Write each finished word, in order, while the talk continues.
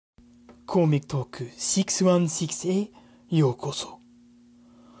コミックトーク616へようこそ。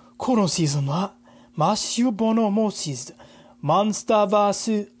このシーズンはマシュー・ボノモシズモンスターバー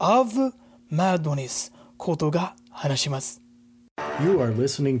ス・オブ・マッドネスことが話します。You are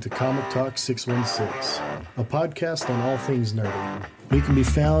listening to Comic Talk 616, a podcast on all things nerdy. We can be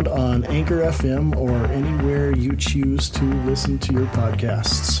found on Anchor FM or anywhere you choose to listen to your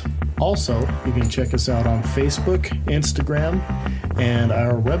podcasts. Also, you can check us out on Facebook, Instagram, and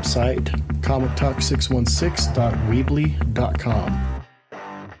our website, comictalk616.weebly.com.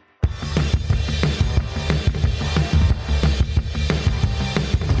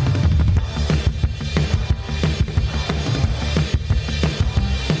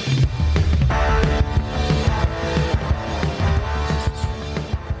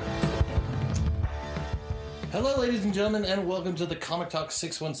 Ladies and gentlemen, and welcome to the Comic Talk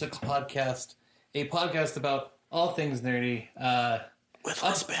 616 podcast, a podcast about all things nerdy. With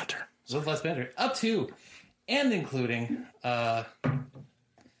less banter. With less banter. Up to and including comic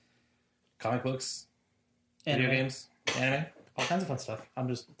books, video games, anime, all kinds of fun stuff. I'm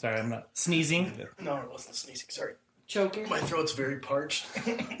just, sorry, I'm not... Sneezing? No, it wasn't sneezing, sorry. Choking? My throat's very parched.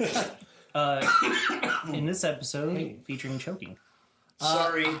 In this episode, featuring choking.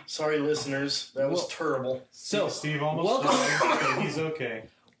 Sorry, listeners. That was terrible. So, Steve almost welcome. died. He's okay.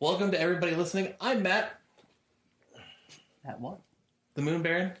 Welcome to everybody listening. I'm Matt. At what? The Moon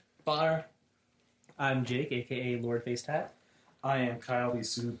Baron. Bonner. I'm Jake, a.k.a. Lord Faced Hat. I am Kyle, the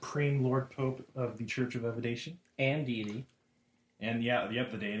Supreme Lord Pope of the Church of Evidation. And deity. And the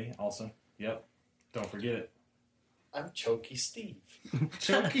deity also. Yep. Don't forget it. I'm Chokey Steve.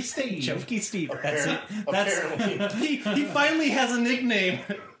 Chokey Steve. Chokey Steve. That's it. Apparently. He finally has a nickname.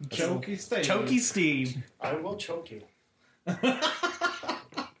 Chokey Steve. Chokey Steve. I will choke you. And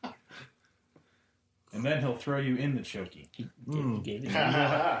then he'll throw you in the chokey. He gave it.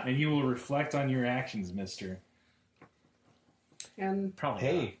 And you will reflect on your actions, mister. And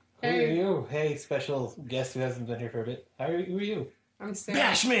Probably. Hey. Who are you? Hey, special guest who hasn't been here for a bit. Who are you? I'm Sam.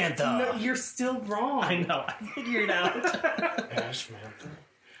 Bashmantha! No, you're still wrong. I know. I figured it out. Ash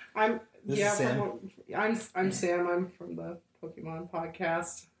Mantha. This is Sam. I'm Sam. I'm from the Pokemon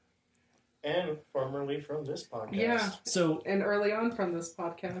podcast. And formerly from this podcast. Yeah. So, And early on from this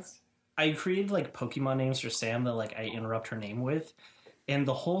podcast. I created, Pokemon names for Sam that, I interrupt her name with. And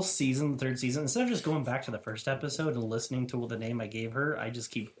the whole season, the third season, instead of just going back to the first episode and listening to the name I gave her, I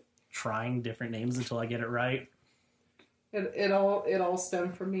just keep trying different names until I get it right. It all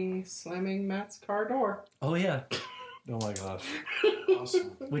stemmed from me slamming Matt's car door. Oh, yeah. Oh my gosh.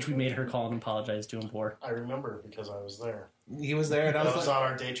 Awesome. Which we made her call and apologize to him for. I remember because I was there. He was there and I That was was on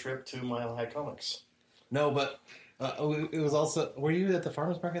our day trip to Mile High Comics. No, but it was also... Were you at the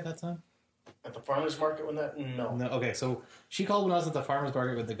farmer's market that time? At the farmer's market when that? No. No. Okay, so she called when I was at the farmer's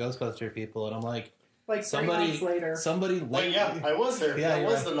market with the Ghostbuster people, and I'm like... 3 months later. Somebody... Well, yeah, I was there. Yeah, that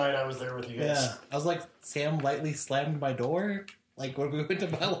was right. the night I was there with you guys. Yeah. I was like, Sam lightly slammed my door? Like, when we went to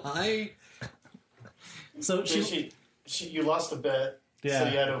Mile High? So You lost a bet, Yeah. so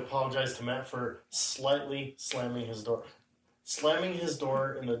you had to apologize to Matt for slightly slamming his door. Slamming his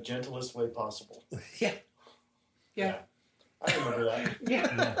door in the gentlest way possible. Yeah. Yeah. I remember that.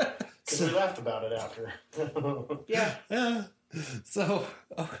 Yeah. Because we laughed about it after. Yeah. Yeah. So,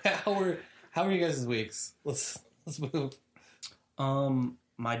 how are you guys' weeks? Let's move.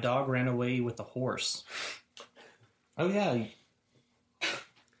 My dog ran away with a horse. Oh, yeah.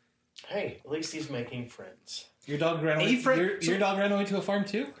 Hey, at least he's making friends. Your dog ran away. Your dog ran away to a farm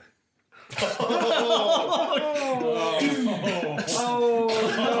too? Oh.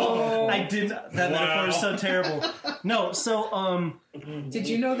 I didn't. That metaphor is so terrible. No, so Did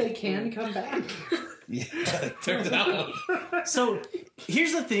you know they can come back? Yeah, turns out. So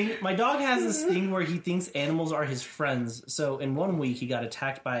here's the thing. My dog has this thing where he thinks animals are his friends. So in 1 week, he got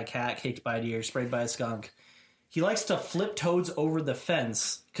attacked by a cat, kicked by a deer, sprayed by a skunk. He likes to flip toads over the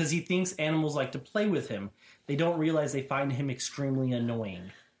fence because he thinks animals like to play with him. They don't realize they find him extremely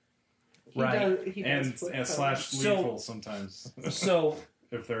annoying. He does And flip slash toes. lethal sometimes. So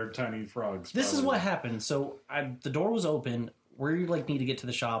If they're tiny frogs. this is probably. what happened. So the door was open. We need to get to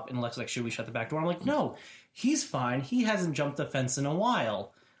the shop, and Lex should we shut the back door? I'm like, no, he's fine. He hasn't jumped the fence in a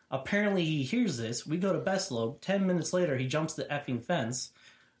while. Apparently, he hears this. We go to Best Lobe. 10 minutes later, he jumps the effing fence,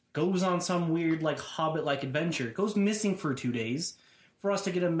 goes on some weird Hobbit adventure, goes missing for 2 days. For us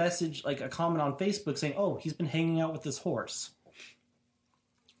to get a message, a comment on Facebook saying, "Oh, he's been hanging out with this horse."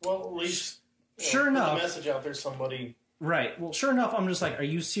 Well, at least Sure put enough. the message out there. Somebody. Right. Well, sure enough, I'm just "Are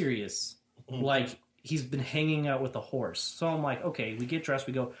you serious?" He's been hanging out with the horse. So I'm like, okay, we get dressed,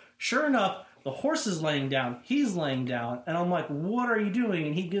 we go. Sure enough, the horse is laying down, he's laying down, and I'm like, what are you doing?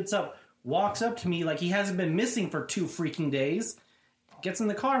 And he gets up, walks up to me like he hasn't been missing for 2 freaking days, gets in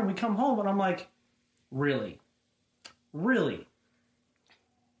the car, and we come home, and I'm like, really? Really?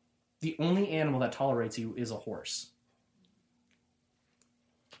 The only animal that tolerates you is a horse.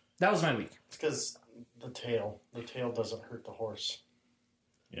 That was my week. It's because the tail doesn't hurt the horse.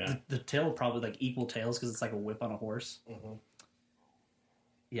 Yeah. The tail will probably like equal tails because it's like a whip on a horse. Mm-hmm.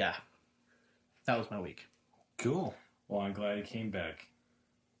 Yeah. That was my week. Cool. Well, I'm glad he came back.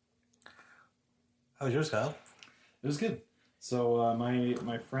 How was yours, Kyle? It was good. So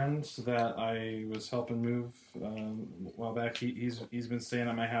my friend that I was helping move a while back, he's been staying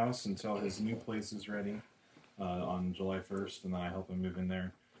at my house until his new place is ready on July 1st, and then I help him move in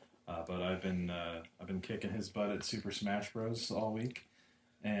there. But I've been kicking his butt at Super Smash Bros. All week,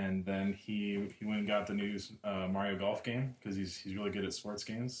 and then he went and got the new Mario Golf game because he's really good at sports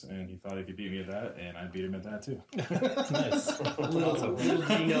games, and he thought he could beat me at that, and I beat him at that too. Nice. Little did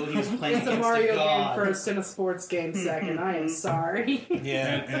he know he was playing It's a against Mario a god. game first and a sports game second. I am sorry.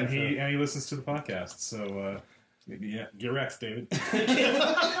 Yeah. and he listens to the podcast, so yeah, get wrecked, David.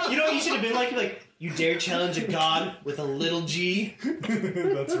 You know what you should have been like you dare challenge a god with a little G.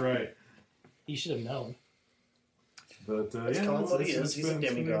 That's right. You should have known. But That's yeah, Colin what he it's is. He's a been-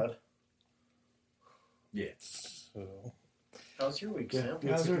 demigod. Yeah. So, How's your week, Yeah, Sam?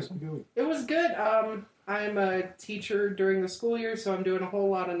 it's a good week. It was good. I'm a teacher during the school year, so I'm doing a whole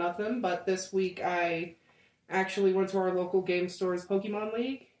lot of nothing. But this week I actually went to our local game store's Pokemon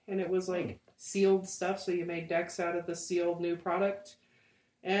League, and it was like sealed stuff, so you made decks out of the sealed new product.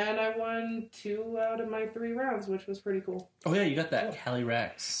 And I won 2 out of my 3 rounds, which was pretty cool. Oh yeah, you got that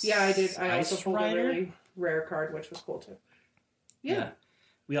Calyrex. Yeah, I did. I also Ice pulled Rider? a really rare card, which was cool too. Yeah.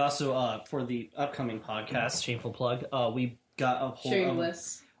 We also for the upcoming podcast, shameful plug, we got a whole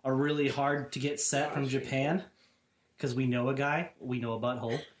Shameless. a really hard to get set from Japan because we know a guy, we know a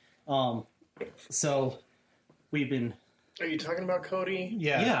butthole. So we've been Are you talking about Cody?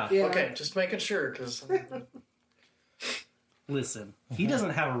 yeah. Yeah. Okay, just making sure, because Listen, he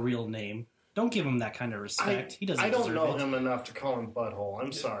doesn't have a real name. Don't give him that kind of respect. He doesn't. I don't deserve know it. him enough to call him Butthole.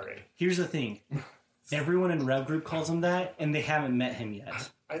 I'm sorry. Here's the thing. Everyone in Rev Group calls him that, and they haven't met him yet.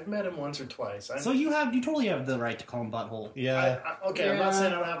 I've met him once or twice. So you totally have the right to call him butthole. Yeah. I'm not Yeah.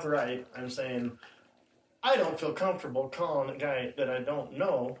 saying I don't have the right. I'm saying I don't feel comfortable calling a guy that I don't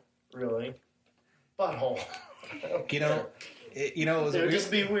know, really, Butthole. You know, it was It would weird.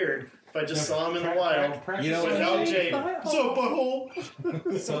 just be weird if I just saw him in the wild You know, without Jade. Butthole. So,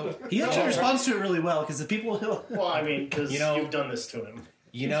 Butthole! So He actually responds to it really well because the people who Well, I mean, because You know- you've done this to him.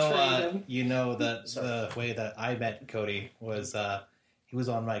 you He's trained him. know that the way that I met Cody was he was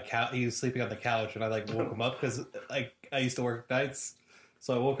on my couch. He was sleeping on the couch, and I like woke him up because like I used to work nights,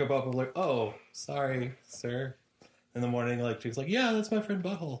 so I woke him up and was like, "Oh, sorry, sir." In the morning, like she was like, "Yeah, that's my friend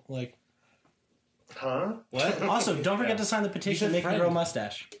Butthole." I'm like, Huh? what? also don't forget to sign the petition to said make him friend. grow a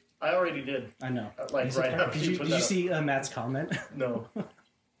mustache. I already did. I know. Like, right after Did you, put did you that see Matt's comment? up. No.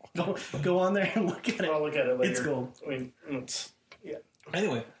 Go on there and look at it. I'll look at it later. It's gold. I mean, it's...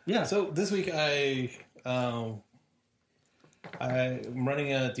 Anyway, Yeah. so this week I'm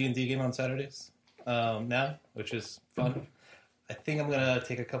running a D&D game on Saturdays now, which is fun. I think I'm gonna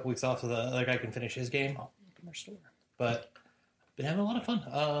take a couple weeks off so that other guy can finish his game. But been having a lot of fun.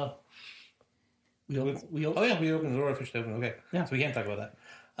 We oh yeah, we opened the door, officially open. Okay, Yeah. so we can't talk about that.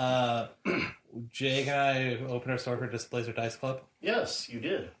 Jake and I opened our store for Displacer Dice Club. Yes, you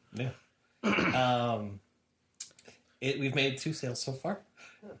did. Yeah. We've made 2 sales so far.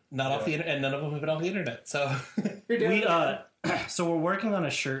 Not off the internet, and none of them have been off the internet. So You're doing We it. so we're working on a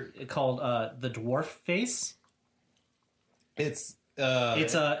shirt called the Dwarf Face. it's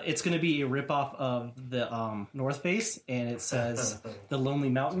It's going to be a ripoff of the North Face, and it says the Lonely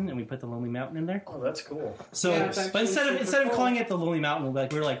Mountain, and we put the Lonely Mountain in there. Oh, that's cool. So, Yeah, it's but actually instead super of cool. calling it the Lonely Mountain,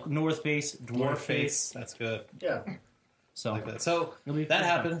 we're like North Face, Dwarf Dwarf Face. That's good. Yeah. So Like that. So It'll be that fun.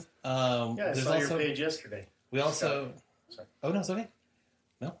 happened. Yeah, I There's saw also your page yesterday. we also. Sorry. Oh no, it's okay.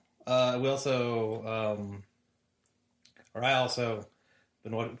 No, we also or I also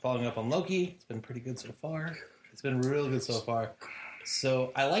been following up on Loki. It's been pretty good so far. It's been real good so far.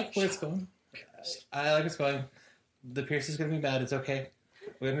 So I like where it's going. I like where it's going. The Pierce is going to be mad. It's okay.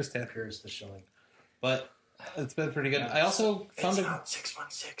 We understand. Here's the showing. But it's been pretty good. I also found It's a. not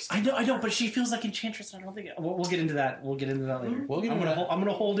 616. I know, but she feels like Enchantress, and I don't think we'll get into that. We'll get into that later. We'll get I'm into gonna that. I'm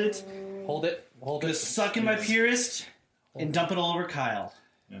gonna hold it. Hold it. I'm gonna suck in my Purist and dump it all over Kyle.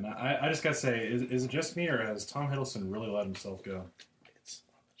 And I just gotta say, is it just me, or has Tom Hiddleston really let himself go?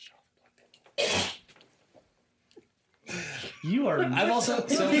 You are. I've also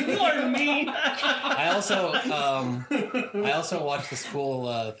you are mean. I also watched this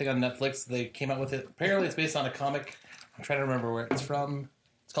cool thing on Netflix. They came out with it. Apparently, it's based on a comic. I'm trying to remember where it's from.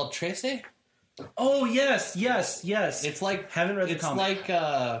 It's called Tracy. Oh yes. It's like haven't read the comic.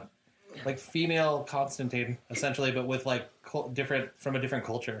 It's like female Constantine, essentially, but with like different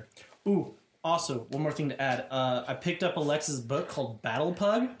culture. Ooh. Also, one more thing to add. I picked up Alexa's book called Battle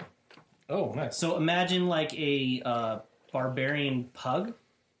Pug. Oh, nice. So imagine like a barbarian pug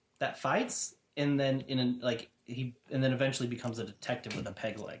that fights, and then eventually becomes a detective with a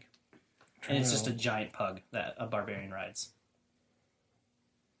peg leg, and it's just a giant pug that a barbarian rides.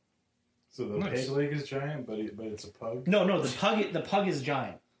 So the peg leg is giant, but it's a pug. No, the pug is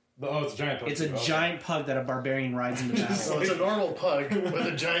giant. It's a giant pug. It's a giant pug that a barbarian rides into battle. So it's a normal pug with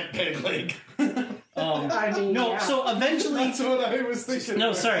a giant peg leg. So eventually, that's what I was thinking.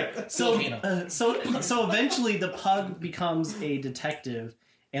 No, sorry. So eventually, the pug becomes a detective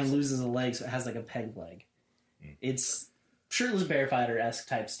and loses a leg, so it has like a peg leg. It's shirtless bear fighter-esque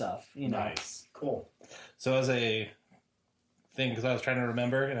type stuff, you know. Nice, cool. So as a thing, because I was trying to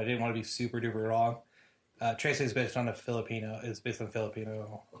remember and I didn't want to be super duper wrong. Tracy is based on Filipino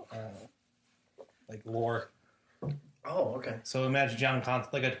like lore. Oh, okay. So imagine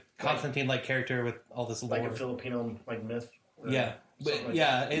like a Constantine-like character with all this lore. Like a Filipino like myth. Yeah, but like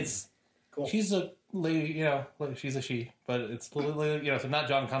yeah, that. it's Cool. She's a lady, she's a she, but it's so not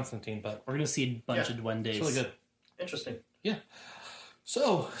John Constantine, but we're gonna see a bunch of duendes. It's really good. Interesting. Yeah.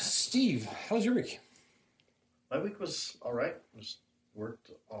 So, Steve, how was your week? My week was all right. Just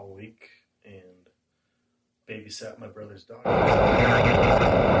worked all week and babysat my brother's dog.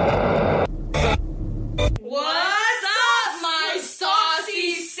 What's up, my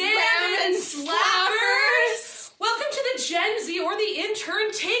saucy salmon slappers? Welcome to the Gen Z or the intern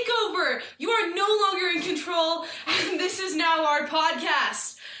takeover. You are no longer in control, and this is now our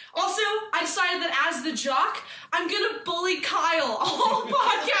podcast. Also, I decided that as the jock, I'm gonna bully Kyle all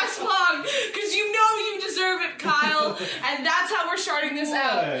podcast long, because you know you deserve it, Kyle. And that's how we're starting this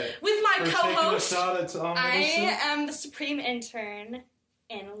out. With my co-host. I am the supreme intern,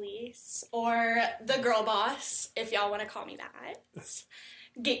 Annalise, or the girl boss, if y'all want to call me that.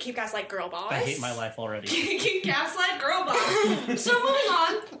 Gatekeep Gaslight Girl Boss. I hate my life already. Gatekeep Gaslight Girl Boss. So moving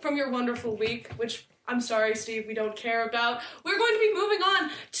on from your wonderful week, which I'm sorry, Steve, we don't care about, we're going to be moving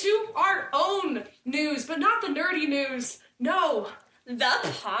on to our own news, but not the nerdy news. No. The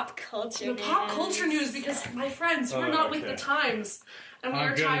pop culture news. The pop culture news, because, my friends, we're not with the times. And we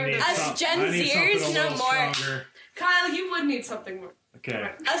are tired of us Gen Zers no more. Stronger. Kyle, you would need something more. Okay.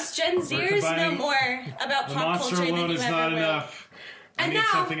 Us Gen Zers know more about the pop monster culture alone than you is ever not will. enough. I And need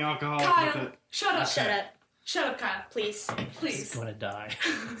now, something alcoholic Kyle, with it. shut up. Shut up. Shut up, Kyle. Please. Please. I'm gonna die.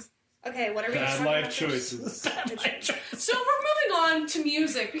 Okay, what are we Bad talking life about choices. So we're moving on to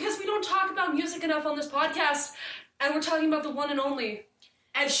music, because we don't talk about music enough on this podcast, and we're talking about the one and only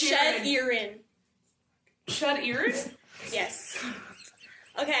Ed Sheeran. Shed Erin. Shed Erin? Yes.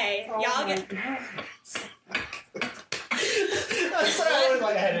 Okay, y'all get...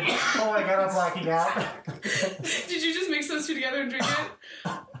 I had it. Oh my god, I'm blacking out. Did you just mix those two together and drink it?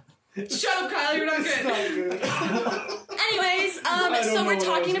 Shut up, Kyle, you're not good. Anyways, so we're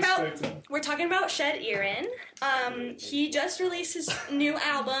talking about Shed Erin. He just released his new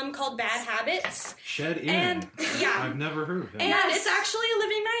album called Bad Habits. Shed Erin. And yeah. I've never heard of him. And it's actually a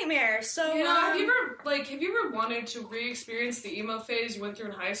living nightmare. So have you ever wanted to re-experience the emo phase you went through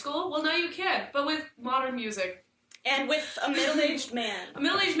in high school? Well, now you can, but with modern music. And with a middle-aged man. A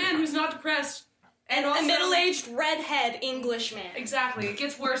middle-aged man who's not depressed. And also a middle-aged redhead Englishman. Exactly. It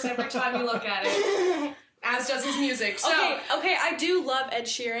gets worse every time you look at it. As does his music. So, okay, I do love Ed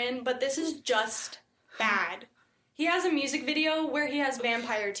Sheeran, but this is just bad. He has a music video where he has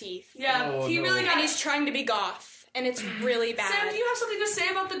vampire teeth. Yeah, really got... And he's trying to be goth, and it's really bad. Sam, do you have something to say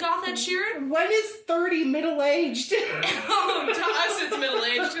about the goth Ed Sheeran? When is 30 middle-aged? Oh, to us it's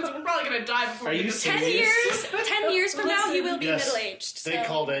middle-aged, because we're probably going to die before Are we you get to 10 years from now, he will be middle-aged. They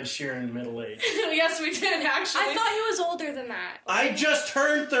called Ed Sheeran middle-aged. Yes, we did, actually. I thought he was older than that. I just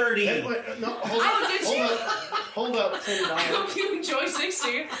turned 30. Hey, wait, no, hold Oh, up. did Hold you? up. Hold up. I hope you enjoy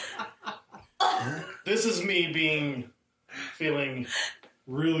 60. This is me feeling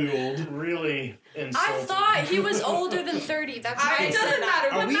Really old. really insulted. I thought he was older than 30. That's why I It said doesn't that.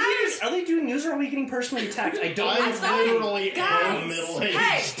 matter. What matters... Are they doing news or are we getting personally attacked? I don't know. I literally am Guys, middle-aged.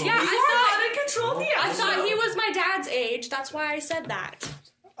 Hey, Yeah, I control the I episode. thought he was my dad's age. That's why I said that.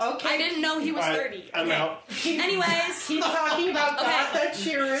 Okay. I didn't know he was All right, 30. I'm out. Anyways, Keep talking about Okay. goth Ed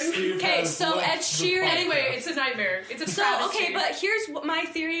Sheeran. Okay, so Ed Sheeran. Anyway, it's a nightmare. It's a So, travesty. okay, but here's my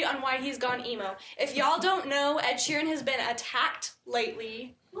theory on why he's gone emo. If y'all don't know, Ed Sheeran has been attacked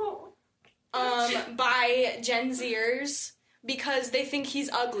lately by Gen Zers because they think he's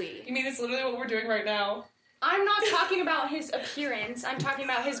ugly. You mean it's literally what we're doing right now? I'm not talking about his appearance. I'm talking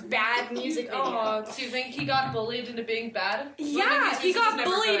about his bad music video. Oh, so you think he got bullied into being bad? Yeah, Well, his he music was got never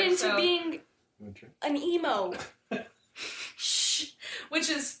bullied good, into so- being an emo. Which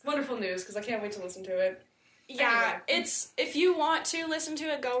is wonderful news, because I can't wait to listen to it. Yeah, Anyway. it's if you want to listen to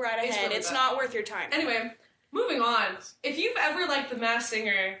it, go right It's ahead. really It's bad. not worth your time. Anyway, moving on. If you've ever liked The Masked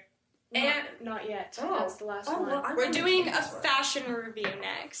Singer, and... Not yet. Oh. That's the last Oh, one. well, I'm We're gonna doing take a this one. fashion review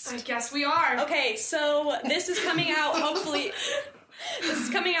next. I guess we are. Okay, so this is coming out hopefully. This is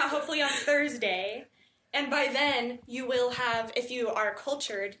coming out hopefully on Thursday, and by then you will have, if you are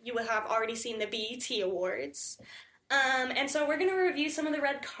cultured, you will have already seen the BET Awards. And so we're gonna review some of the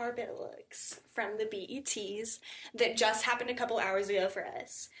red carpet looks from the BETs that just happened a couple hours ago for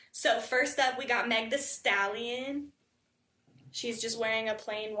us. So first up, we got Meg Thee Stallion. She's just wearing a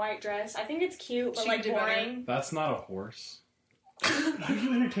plain white dress. I think it's cute, but She like could do better. boring. That's not a horse. Why are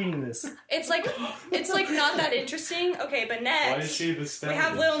you entertaining this? It's like not that interesting. Okay, but Why is next she the we stallion?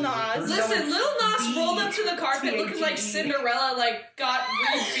 have Lil She's a Nas. person. Listen, Lil Nas rolled up to the carpet looking like Cinderella, like, got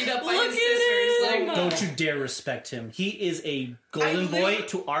really beat up by Look his at sisters. him. Like, Don't you dare respect him. He is a golden I boy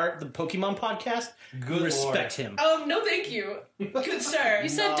to the Pokemon podcast. Good Respect him. no thank you. Good sir. You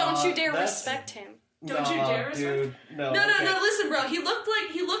said, "Don't you dare that's- respect him." Don't you dare respect- dude. No, No, okay. listen, bro. He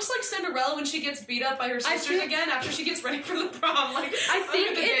looks like Cinderella when she gets beat up by her I sisters feel- again after she gets ready for the prom. Like, I think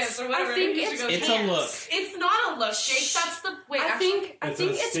under the it's- dance or whatever. I think They used to it's go It's to. a pants. look. It's not a look, Jake. That's the wait. I actually, think It's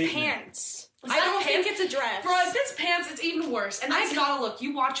it's a statement. pants. Is I that don't think pants? it's a dress. Bro, if it's pants, it's even worse. And that's I- not a look.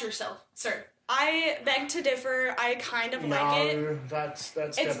 You watch yourself, sir. I beg to differ. I kind of like it. No, that's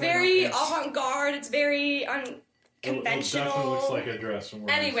It's definitely very not pants. avant-garde. It's very It unconventional. definitely looks like a dress from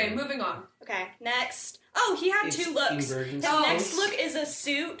where Anyway, I'm sitting. moving on. Okay, next. Oh, he had two looks. His inversions. next look is a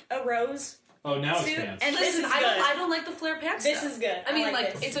suit, a rose Oh, now it's suit, pants. and Listen, this is I good. don't like the flare pants. This stuff. is good. I mean, like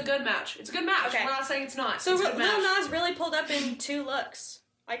like, this. it's a good match. It's a good match. Okay. We're not saying it's not. So it's a Lil good match. Nas really pulled up in two looks.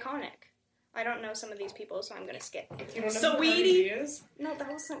 Iconic. I don't know some of these people, so I'm gonna skip. You don't know So who Cardi Saweetie- B is? No,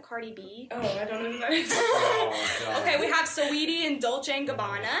 that wasn't Cardi B. Oh, I don't know who that is. Oh, God. Okay, we have Saweetie and Dolce &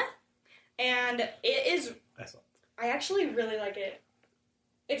 Gabbana, and it is. I saw. I actually really like it.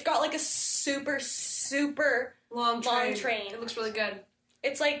 It's got like a super, super. Long Long train. It looks really good.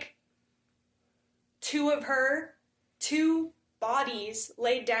 It's like two bodies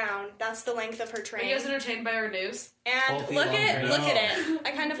laid down. That's the length of her Are train. you guys entertained by our news? And Healthy look long at train. it.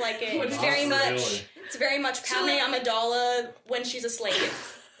 I kind of like it. It's very Not much. really. It's very much Padme like- Amidala when she's a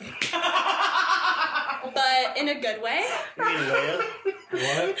slave, but in a good way. You mean Leia?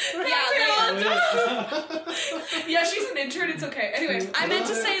 What? Yeah, Leia. Yeah, she's an intern. It's okay. Anyway, I meant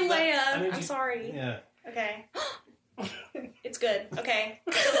to say Leia. I mean, I'm you- sorry. Yeah. Okay. It's good. Okay.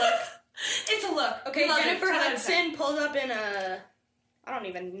 Good look. it's a look. Okay, Love it. Jennifer 10 out of 10. Hudson pulled up in a. I don't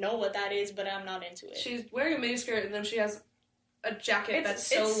even know what that is, but I'm not into it. She's wearing a miniskirt and then she has a jacket that's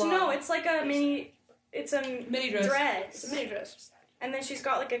so it's long. no, it's like a mini. It's a mini dress. dress. It's a mini dress. And then she's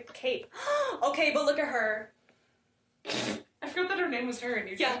got like a cape. Okay, but look at her. I forgot that her name was her. And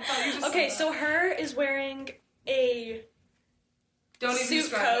you Yeah. you just Okay, said so her is wearing a that. Don't even suit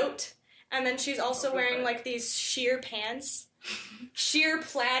describe it. coat, and then she's also Okay, wearing fine. like these sheer pants, sheer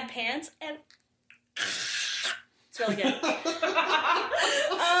plaid pants, and it's really good.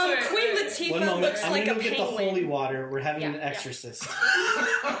 Alright, Queen alright. Latifah One moment. looks I'm like a gonna go get the penguin. holy water. We're having Yeah, an yeah. exorcist.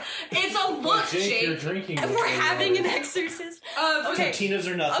 It's a look, Jake, you're Jake. drinking. And we're having an exorcist. Okay. Tina's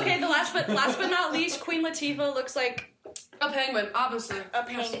or nothing. Okay, the last but not least, Queen Latifah looks like A penguin, obviously. a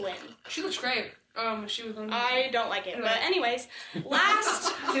penguin. She looks great. She was on. I don't like it, but anyways,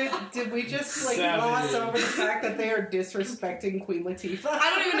 last. Did we just like Savage. gloss over the fact that they are disrespecting Queen Latifah? I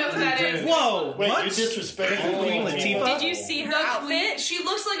don't even know who that is. Whoa! Wait, what? you disrespected Queen Latifah? Did you see her The outfit? queen- She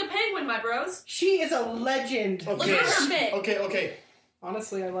looks like a penguin, my bros. She is a legend. Look at her fit. Okay.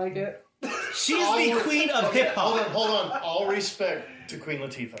 Honestly, I like it. She's the queen of hip hop. Hold on. All respect to Queen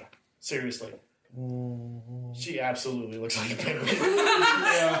Latifah. Seriously. She absolutely looks like a penguin.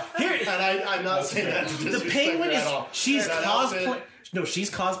 Yeah. Here, And I'm not saying that to the disrespect penguin her is. at all. She's That outfit- cosplaying. No, she's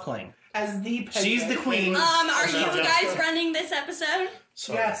cosplaying. As the penguin. She's the queen. Are you Sorry. guys running this episode?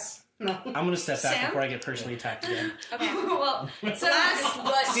 Sorry. Yes. No. I'm gonna step back Sam? before I get personally attacked again. Okay. Well, so Last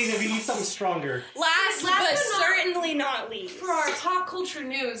but Steve, if you need something stronger. last but but not- certainly not least. for our pop culture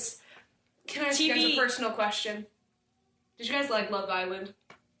news, can I ask you guys TV. a personal question? Did you guys like Love Island?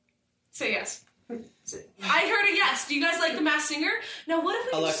 Say yes. I heard a yes. Do you guys like The Masked Singer? Now, what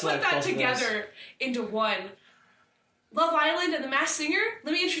if we Alexa, split that both of together into one? Love Island and The Masked Singer?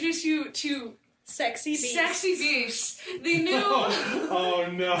 Let me introduce you to Sexy Beast. Sexy Beast, the new Oh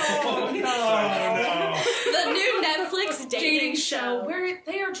no! Oh, no! The new Netflix dating show where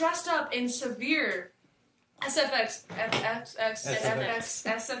they are dressed up in severe SFX.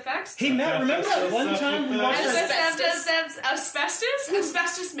 Hey Matt, remember that one time we watched that?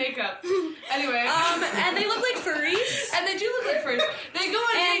 Asbestos makeup. Anyway, and they look like furries. and they do look like furries. They go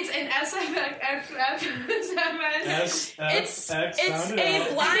on dates in SFX. It's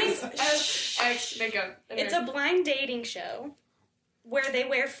a blind SX makeup. Anyway. It's a blind dating show where they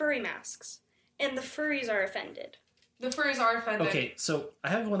wear furry masks, and the furries are offended. The furries are offended. Okay, so I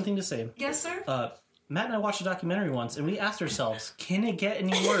have one thing to say. Yes, sir. Matt and I watched a documentary once, and we asked ourselves, can it get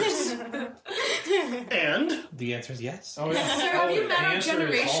any worse? And The answer is yes. Oh, yeah. Sir, have you The met our answer is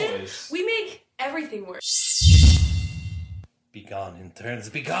generation? always. We make everything worse. Be gone, interns,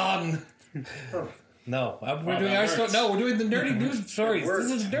 be gone! No, we're Oh, doing that our hurts. story. No, we're doing the nerdy news stories. worked.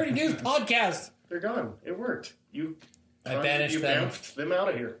 This is a nerdy news podcast. they're gone. It worked. I banished them. bounced them out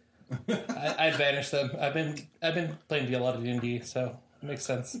of here. I banished them. I've been playing a lot of D&D, so it makes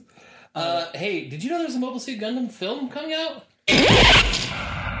sense. Hey, did you know there's a Mobile Suit Gundam film coming out?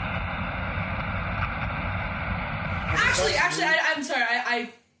 Actually, I'm sorry. I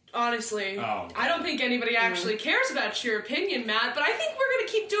honestly, Oh. I don't think anybody actually cares about your opinion, Matt. But I think we're gonna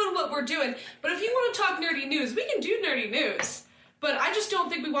keep doing what we're doing. But if you want to talk nerdy news, we can do nerdy news. But I just don't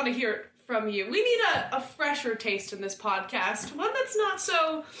think we want to hear it from you. We need a fresher taste in this podcast, one that's not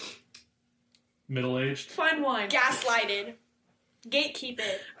so Middle-aged. fine wine. Gaslighted. Gatekeep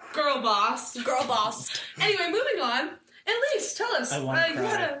it. Girl boss. Girl bossed. Anyway, moving on. Elise, tell us. I wanna you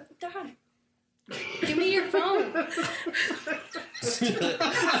cry. had Give me your phone. That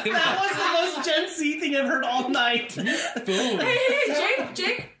was the most Gen Z thing I've heard all night. Boom. Hey,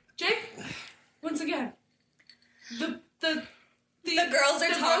 Jake. Once again, the girls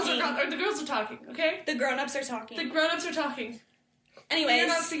are talking. The girls are talking. Okay. The grown-ups are talking. The grown-ups are talking. Anyways. You're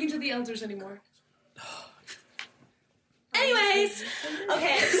not speaking to the elders anymore. Anyways,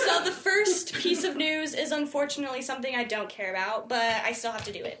 okay, so the first piece of news is unfortunately something I don't care about, but I still have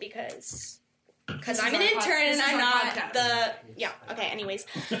to do it because I'm an intern and I'm not anyways.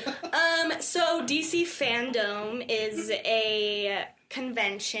 So DC Fandom is a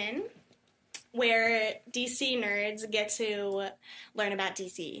convention where DC nerds get to learn about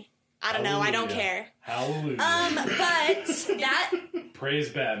DC. I don't know, I don't care. Hallelujah. But that Praise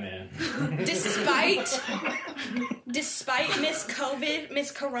Batman. despite Miss COVID, Miss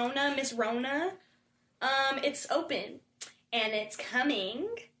Corona, Miss Rona, it's open and it's coming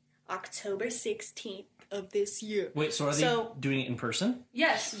October 16th of this year. Wait, so are they So- doing it in person?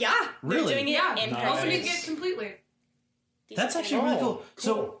 Yes. Yeah, Really? they're doing it Yeah. in Nice. person. Opening it completely. That's actually really cool. cool.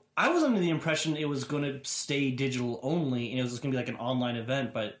 So I was under the impression it was going to stay digital only, and it was just going to be like an online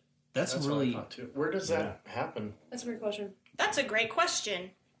event, but that's What I really... thought, too. Where does that happen? That's a great question. That's a great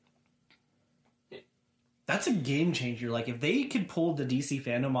question. That's a game changer. Like, if they could pull the DC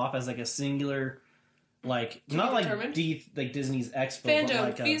fandom off as like a singular, like, not like determined? like Disney's Expo, Fandom. but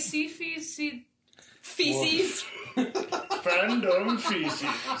like a, Feces. Feces. Fandom feces.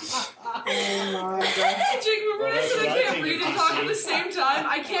 Jake, remember when I Well, said I that's what I can't think read of and talk at PC. the same time?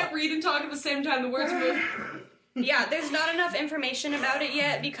 I can't read and talk at the same time. The words move. Yeah, there's not enough information about it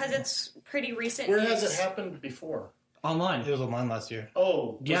yet because it's pretty recent. Where has news. it happened before? online. It was online last year.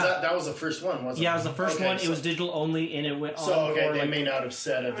 Oh, Yeah. that was the first one, wasn't it? Yeah, it was the first Okay, one. It so- was digital only, and it went on So, okay, for they like, may not have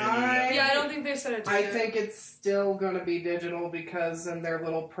said it. I- Yeah, I don't think they said it. I think it's still going to be digital because in their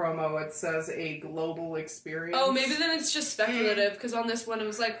little promo it says a global experience. Oh, maybe then it's just speculative because on this one it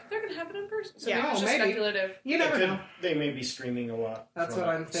was like they're gonna have it in person. So Yeah. maybe it's Oh, just maybe. speculative. You never know. They may be streaming a lot. That's from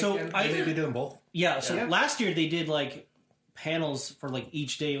what it. I'm So, thinking. I- They'd be doing both. Yeah, so Yeah. last year they did like panels for like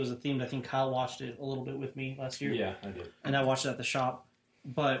each day. It was a themed. I think Kyle watched it a little bit with me last year. Yeah, I did. And I watched it at the shop.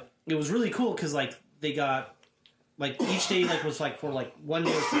 But it was really cool because like they got like each day like was like for like one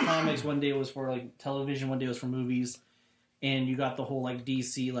day was for comics, one day was for like television, one day was for movies, and you got the whole like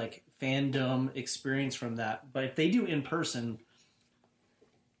DC like fandom experience from that. But if they do in person,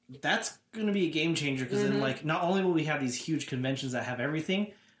 that's going to be a game changer because then like not only will we have these huge conventions that have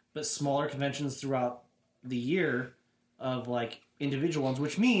everything, but smaller conventions throughout the year of like individual ones,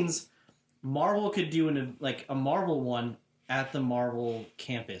 which means Marvel could do a Marvel one at the Marvel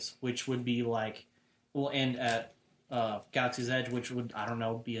campus, which would be like will end at Galaxy's Edge, which would, I don't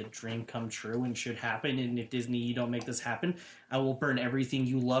know, be a dream come true and should happen. And if Disney, you don't make this happen, I will burn everything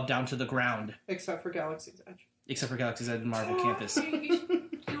you love down to the ground, Except for Galaxy's Edge. except for Galaxy's Edge and Marvel campus.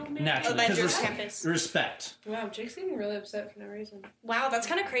 You'll make Naturally, by because Georgia campus. respect. Wow, Jake's seeming really upset for no reason. Wow, that's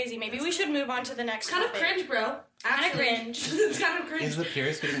kind of crazy. Maybe we should move on to the next It's kind of topic. cringe, bro. Kinda Actually. cringe. It's kind of cringe. Is the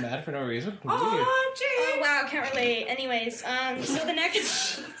purist getting mad for no reason? Weird. Oh, Oh, Jake! wow, can't relate. Anyways, so the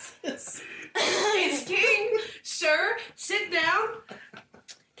next... It's King. Sir, sit down.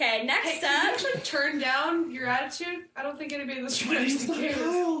 Okay, Hey, next can you up... actually turn down your attitude? I don't think anybody in this room actually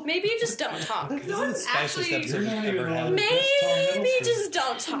cares. Maybe you just don't talk. This is the spiciest Actually- episode You're not we've even ever on had. the- Maybe just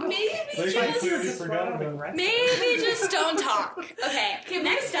don't talk. Maybe They just... completely forgot about Maybe just don't talk. Okay, Okay,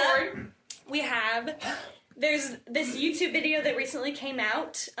 next move up, forward. we have... There's this YouTube video that recently came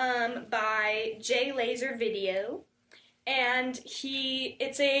out by Jay Laser Video. And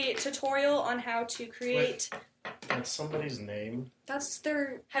it's a tutorial on how to create... That's somebody's name. That's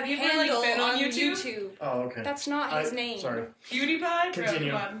their Have you ever handle been on YouTube? Oh, okay. That's not his name. Sorry. PewDiePie?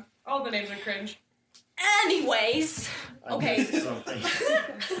 Continue. Oh, come on. All the names are cringe. Anyways. I Okay. missed something.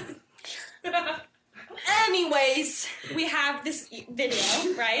 Anyways, we have this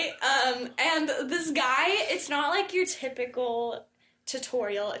video, right? And this guy, it's not like your typical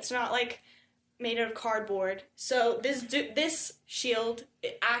tutorial. It's not like made out of cardboard. So this shield,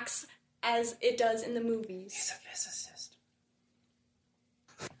 it acts as it does in the movies. He's a physicist.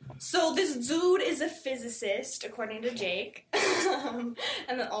 So this dude is a physicist, according to Jake, and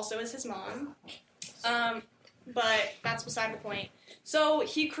then also is his mom. But that's beside the point. So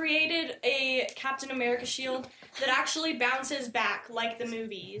he created a Captain America shield that actually bounces back like the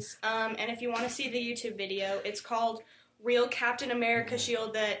movies. And if you want to see the YouTube video, it's called Real Captain America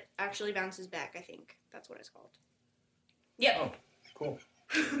Shield that actually bounces back, I think. That's what it's called. Yep. Oh, cool.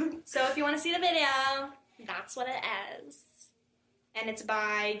 So if you want to see the video, that's what it is. And it's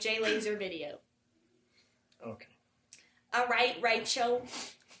by Jay Laser Video. Okay. All right, Rachel.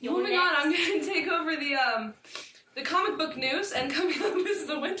 You're Moving on, I'm next. going to take over the comic book news, and coming up is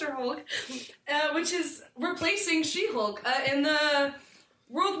the Winter Hulk, which is replacing She-Hulk. In the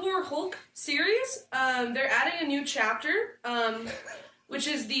World War Hulk series, they're adding a new chapter, which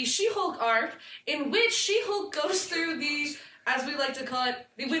is the She-Hulk arc, in which She-Hulk goes through the, as we like to call it,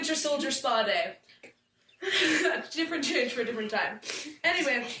 the Winter Soldier Spa Day. Different change for a different time.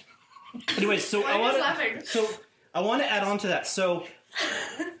 Anyway, So why are you laughing? I want to add on to that. So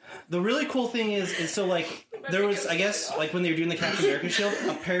the really cool thing is so like there was, I guess, like when they were doing the Captain America shield,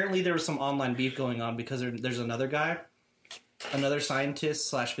 apparently there was some online beef going on because there's another guy, another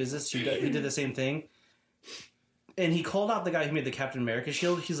scientist / physicist who did the same thing, and he called out the guy who made the Captain America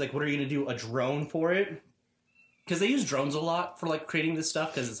shield. He's like, "What are you gonna do? A drone for it?" Because they use drones a lot for like creating this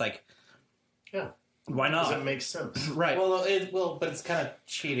stuff. Because it's like, Yeah. why Does not? it make sense? Right. But it's kind of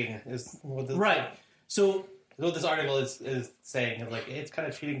cheating. Is what the, Right. So What this article is saying is like it's kind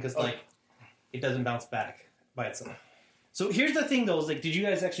of cheating because like it doesn't bounce back by itself. So here's the thing, though. Is like, did you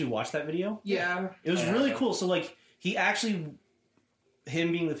guys actually watch that video? Yeah. It was Yeah. really cool. So like, he actually,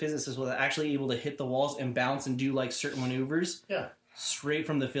 him being the physicist, was actually able to hit the walls and bounce and do like certain maneuvers Yeah. straight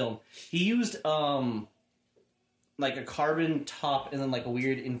from the film. He used like a carbon top and then like a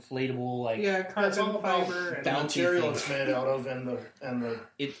weird inflatable like Yeah, It's all carbon about fiber. the bouncy material thing. it's made out of and the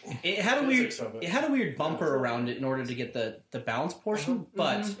it had a weird physics of it. it had a weird bumper around it in order to get the bounce portion,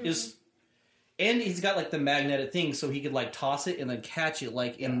 but is and he's got like the magnetic thing so he could like toss it and then catch it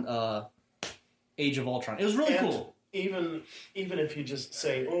like in Age of Ultron. It was really And cool. Even if you just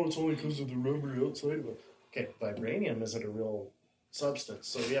say, "Oh, it's only because of the rubber outside of it." Okay, vibranium isn't a real substance,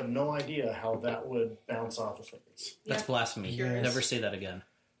 so we have no idea how that would bounce off of things. That's blasphemy. Yes. Never say that again.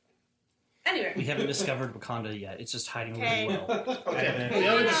 anyway. We haven't discovered Wakanda yet. It's just hiding Okay. really well. Okay, we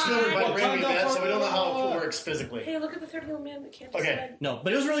haven't discovered vibranium yet, so we don't know how it works physically. Hey, look at the third little man that can't Okay. decide. No,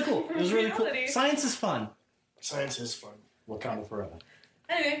 but it was really cool. It was really cool. Reality. Science is fun. Science is fun. Wakanda forever.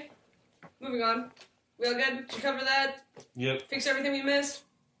 Anyway, moving on. We all good? Did you cover that? Yep. Fix everything we missed?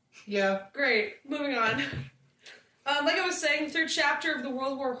 Yeah. Great. Moving on. Like I was saying, the third chapter of the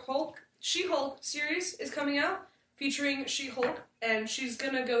World War Hulk, She-Hulk series is coming out, featuring She-Hulk, and she's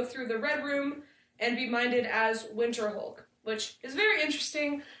gonna go through the Red Room and be minded as Winter Hulk, which is very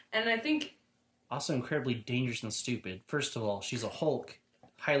interesting, and I think... Also incredibly dangerous and stupid. First of all, she's a Hulk,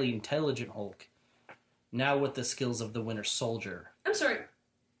 highly intelligent Hulk. Now with the skills of the Winter Soldier. I'm sorry.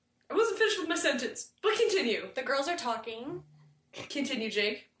 I wasn't finished with my sentence, but continue. The girls are talking. Continue,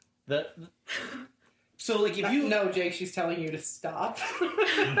 Jake. So like if you No, Jake, she's telling you to stop.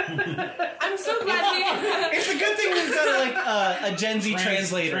 I'm so glad it's a good thing we've got like a Gen Z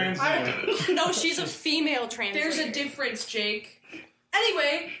translator. No, she's a female translator. There's a difference, Jake.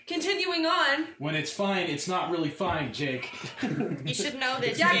 Anyway, continuing on. When it's fine, it's not really fine, Jake. You should know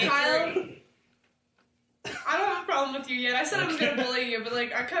this. Yeah, Jake. Kyle. I don't have a problem with you yet. I said I was going to bully you, but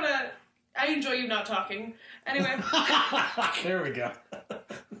like I enjoy you not talking. Anyway. There we go.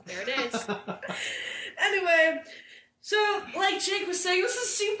 There it is. Anyway, so like Jake was saying, this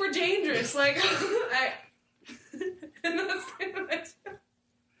is super dangerous. Like, and that's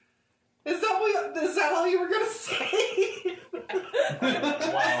Is that all you were gonna say?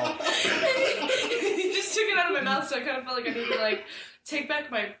 Wow. He just took it out of my mouth, so I kind of felt like I needed to like take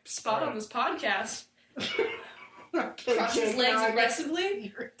back my spot on this podcast. Cross his legs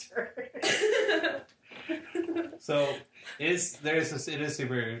aggressively. Your turn. So it is kind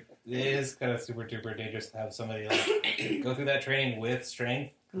of super duper dangerous to have somebody like go through that training with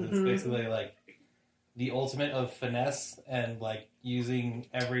strength. 'Cause It's basically like the ultimate of finesse and like using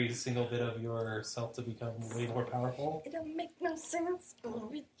every single bit of yourself to become way more powerful. It don't make no sense.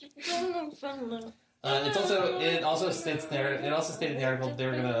 It also states there. It also stated in the article they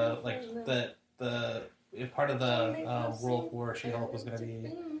were gonna like the part of the World War She-Hulk was gonna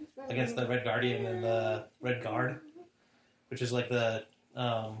be against the Red Guardian and the Red Guard, which is like the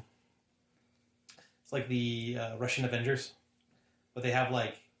it's like the Russian Avengers, but they have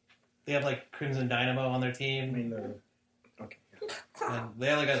like Crimson Dynamo on their I team, mean, they're okay. and they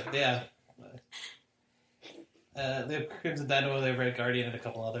have they have Crimson Dynamo, they have Red Guardian, and a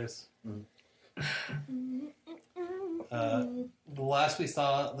couple others. The last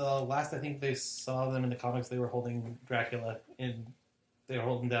I think they saw them in the comics, they were holding Dracula they were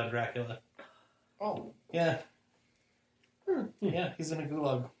holding down Dracula. Oh, Yeah. Yeah, he's in a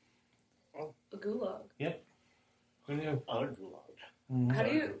gulag. A gulag. Yep. Who knew? other gulag. How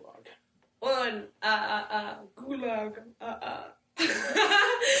do you? One. Gulag.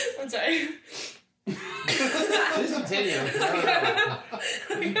 I'm sorry. Please continue.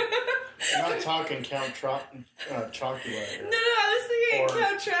 Not talking Count Chocula. No, I was thinking Or-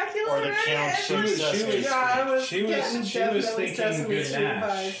 Count Dracula. or the right? Count And- from Sesame Yeah, I was She was getting thinking definitely Sesame Street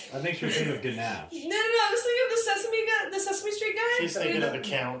Ganache. I think she was thinking of Ganache. No, I was thinking of the Sesame Street guy. She's thinking of the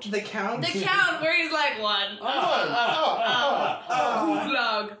Count. The Count. The Count, where he's like one.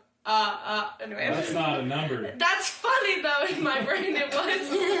 Gulag. Anyway. That's not a number. That's funny though. In my brain, it was.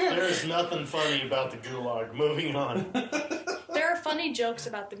 There's nothing funny about the gulag. Moving on. There are funny jokes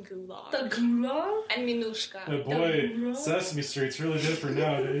about the gulag. The gulag. And Minushka. Oh boy, Sesame Street's really different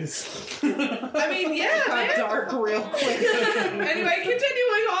nowadays. I mean, yeah, Got man. dark real quick. Anyway,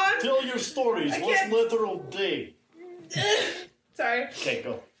 continuing on. Tell your stories. I What's can't- literal D? Sorry. Okay,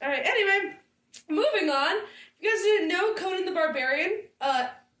 go. All right. Anyway, moving on. You guys didn't know Conan the Barbarian,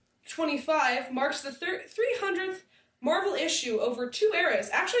 25 marks the 300th Marvel issue over 2 eras.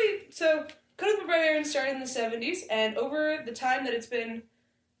 Actually, so Conan the Barbarian started in the 70s, and over the time that it's been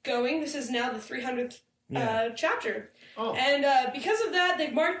going, this is now the 300th chapter. Oh. And because of that,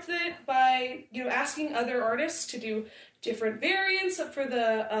 they've marked it by asking other artists to do different variants for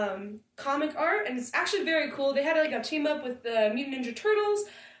the comic art, and it's actually very cool. They had like a team up with the Mutant Ninja Turtles,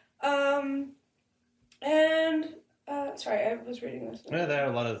 and sorry, I was reading this. Yeah, there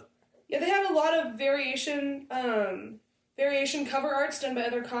are a lot of Yeah, they have a lot of variation cover arts done by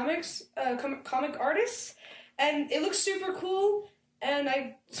other comic artists, and it looks super cool. And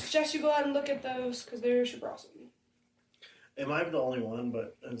I suggest you go out and look at those because they're super awesome. Am I the only one,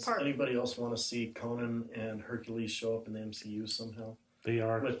 but does Pardon? anybody else want to see Conan and Hercules show up in the MCU somehow? they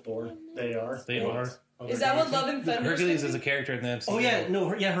are. With Thor? They are? They are. Is that what Love and Thunder? Hercules is a character in the MCU. Oh yeah, no,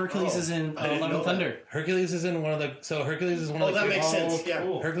 Hercules Oh, is in I didn't Love know and Thunder. Hercules is in one of the. So Hercules is one of Oh, the. that makes sense. Yeah.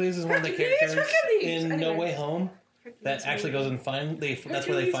 Cool. Hercules is one of the Hercules, characters Hercules! in Anyway. No Way Home that actually goes and that's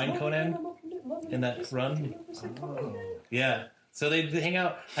where they find Conan in that run. Oh. Yeah. So they hang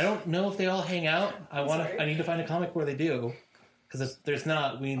out. I don't know if they all hang out. sorry. I need to find a comic where they do. Because if there's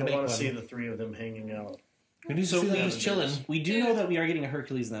not, we need to I make want one. to see the three of them hanging out. We need to see them just chilling. We do know that we are getting a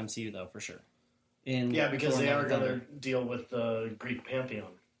Hercules in the MCU though, for sure. Yeah, because Thor they Love are and going Thunder. to deal with the Greek pantheon,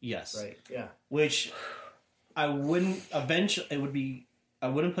 Yes. right? Yeah. Which I wouldn't I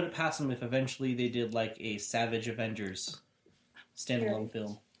wouldn't put it past them if eventually they did like a Savage Avengers standalone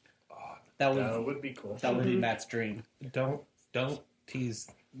film. That would be cool. that would be Matt's dream. Don't tease.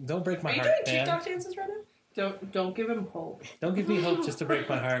 Don't break my Are you heart, doing man. TikTok dances right now? Don't give him hope. Don't give me hope just to break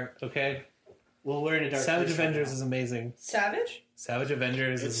my heart, okay? Well, we're in a dark Savage place right Avengers now. is amazing. Savage? Savage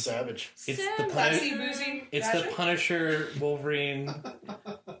Avengers It's is savage. it's the Classy, Punisher, boozy. it's fashion? the Punisher, Wolverine,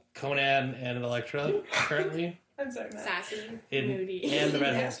 Conan, and Elektra currently I'm sorry, Matt. Sassy, in moody. and the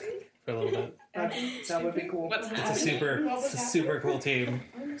Red Hulk for a little bit. That would be cool. What's It's a happening? super cool team.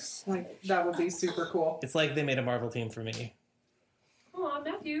 Like that would be super cool. It's like they made a Marvel team for me. Aw,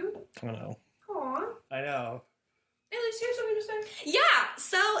 Matthew. I don't know. Aw. I know. At least you have something to say. Yeah,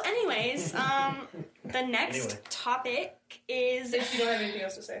 so anyways, the next Anyway. topic is If you don't have anything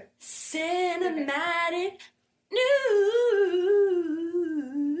else to say. cinematic news.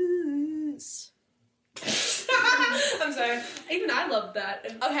 I'm sorry. Even I loved that.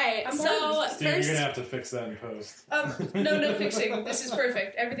 And, Okay, I'm so part of Steve, you're first, gonna have to fix that in post. no fixing. This is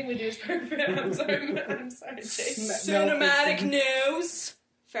perfect. Everything we do is perfect. I'm sorry, Chase. cinematic news.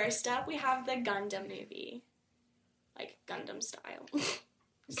 First up, we have the Gundam movie. Like, Gundam style.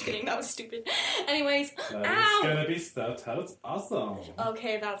 Just kidding, that was stupid. Anyways, It's ow! gonna be stuff. That's awesome.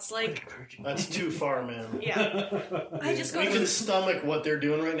 Okay, that's like, That's too far, man. yeah. I just We got can stomach what they're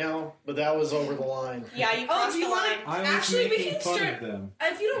doing right now, but that was over the line. Yeah, you Oh, crossed do you the want- line. I was Actually, we making can fun start- of them.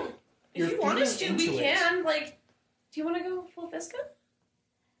 If you don't, You're if you want us to, feeding we into it. can. Like, do you want to go full Visca?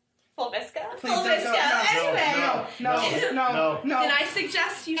 Full Visca. Please don't go. Anyway. No. Then I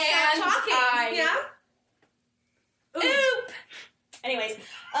suggest you stop And talking. I- Yeah. Oop! Anyways,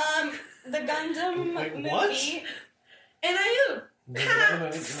 the Gundam Wait, movie. what? And I oop.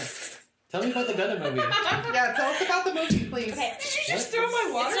 Tell me about the Gundam movie. Yeah, tell us about the movie, please. Okay, Did you just throw my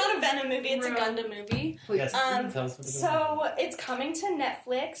water? it's not a Venom movie, it's a Rude. Gundam movie. Yes, Um, tell us about the So it's coming to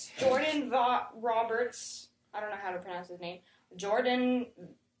Netflix. Jordan Roberts, I don't know how to pronounce his name. Jordan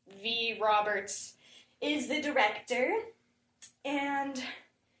V. Roberts is the director, and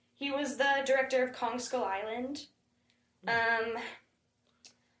he was the director of Kong Skull Island.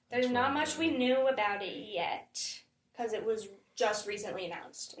 There's not much we knew about it yet because it was just recently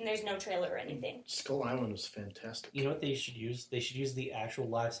announced, and there's no trailer or anything. Skull Island was fantastic. You know what they should use? They should use the actual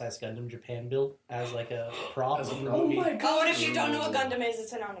life-size Gundam Japan build as like a prop. As a in the prop. movie. Oh, and if you don't know what Gundam is,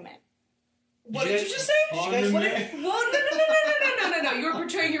 it's an anime. What Did did you you guys- just say? Did you guys- What Whoa, no. You're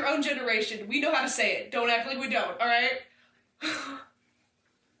portraying your own generation. We know how to say it. Don't act like we don't, alright? They've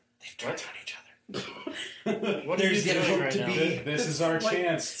turned on each other. What are you There's doing hope right to now? be. This is our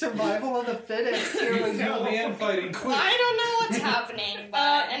chance. Survival of the fittest. Here we Feel go. the end fighting quick. I don't know what's happening,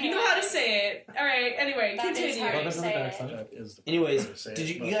 but anyway. You know how to say it. Alright, anyway, That is continue. how you Welcome to the say dark it. side. That is the Anyways, way to say did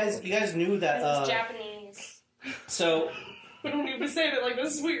it, you but- guys knew This is that? Japanese. So We don't even say it like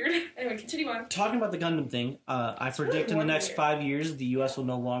this is weird. Anyway, continue on. talking about the Gundam thing, I predict in the really next weird. 5 years the U.S. will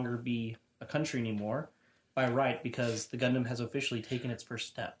no longer be a country anymore by right because the Gundam has officially taken its first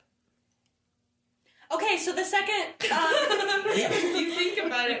step. Okay, so the second, If you think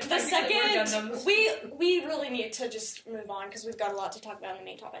about it, the technically we're second, Gundams. we really need to just move on because we've got a lot to talk about in the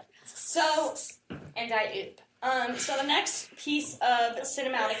main topic. So, and I oop. So the next piece of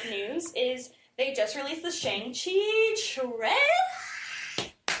cinematic news is they just released the Shang-Chi trailer.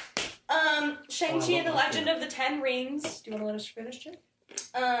 Shang-Chi and the Legend of the Ten Rings. Do you want to let us finish, Jim?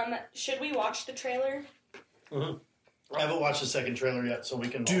 Should we watch the trailer? I haven't watched the second trailer yet, so we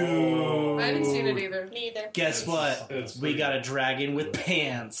can. I haven't seen it either. Neither. Guess what? It's We got a dragon with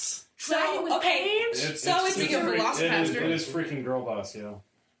pants. Dragon with pants? So it's like a your Velocipaster. It is freaking girl boss, yo.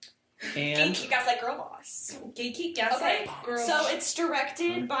 And Geeky guys like Girl Boss. Geeky gaslight Okay, girl. so it's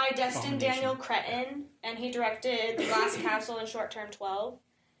directed by Destin Abomination. Daniel Cretton, and he directed The Glass Castle and Short Term 12.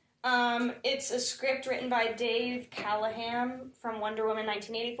 It's a script written by Dave Callahan from Wonder Woman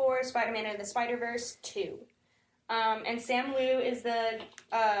 1984, Spider-Man and the Spider-Verse 2. And Sam Liu is the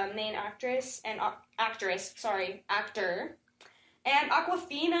main actress and actor. And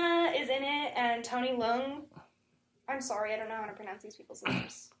Aquafina is in it, and Tony Leung. I'm sorry, I don't know how to pronounce these people's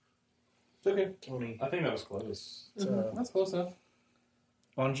names. It's okay. Tony. I think that was close. That's close enough.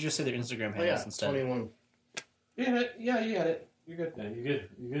 why don't you just say their Instagram Oh handles yeah, instead? 21. Yeah, you got it. You're good. Yeah, you good.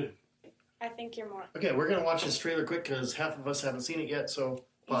 You good. I think you're more. Okay, we're gonna watch this trailer quick because half of us haven't seen it yet. So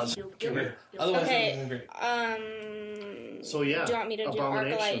pause. Otherwise, Okay. it's great. So yeah, Do you want me to do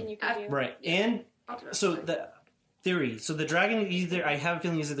Abomination. Arclight and you can do... Right, and so the theory. So the dragon either I have a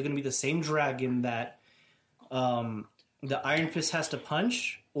feeling is either going to be the same dragon that the Iron Fist has to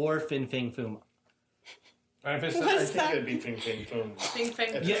punch, or Fin Fang Foom. Iron Fist. What I is think that? it'd be Fing Fing Foom. Think,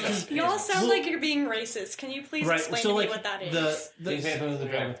 think. If Yeah, it's- 'cause- Y'all sound Well- like you're being racist. Can you please Right, explain so to me like what that is? Think Phantom is the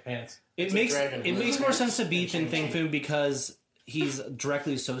dragon with pants. It It's a makes dragon. it makes more sense to be Fin Fang Foom because he's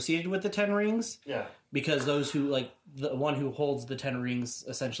directly associated with the Ten Rings. Yeah, Because those who like the one who holds the Ten Rings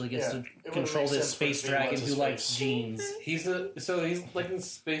essentially gets Yeah, to it wouldn't control make this sense for it space to be dragon what's who his likes face. jeans. He's like the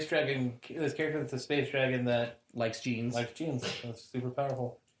space dragon. This character that's a space dragon that Likes jeans. likes jeans. That's super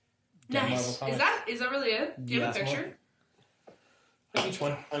powerful. Marvel Nice. Comics. Is that really it? Do you have a Yeah. picture? Each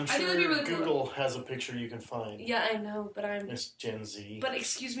one. I'm I think sure that'd be really cool. Google has a picture you can find. Yeah, I know, but I'm. It's Gen Z. But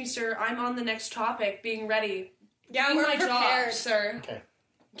excuse me, sir. I'm on the next topic. Being ready. yeah, Doing we're my job, prepared. sir. Okay.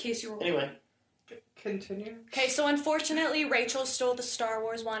 In case you were. Anyway, Continue. Okay, so unfortunately, Rachel stole the Star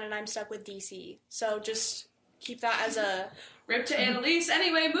Wars one, and I'm stuck with DC. So just keep that as a Rip to Annalise.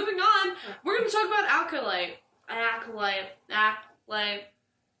 Anyway, moving on. We're going to talk about Acolyte.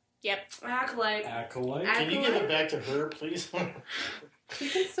 Yep. Acolyte. Acolyte. Can you give it back to her, please? You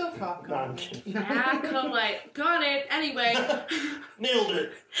can still talk. No, I'm kidding. Acolyte. Got it. Anyway. Nailed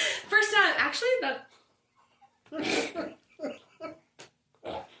it. First time. Actually, that...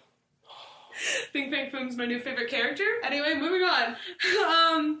 Bing Bang Boom's my new favorite character. Anyway, moving on.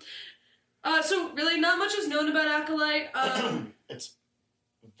 So really not much is known about Acolyte. It's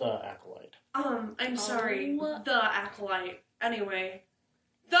the Acolyte. I'm sorry. Oh. The Acolyte. Anyway.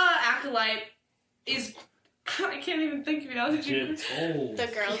 The Acolyte is... I can't even think of it. How did you... Get old. The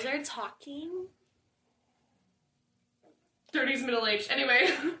girls are talking. 30s middle-aged. Anyway.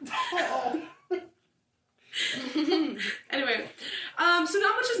 Anyway. So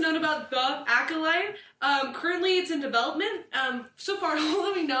not much is known about the Acolyte. Currently it's in development. So far all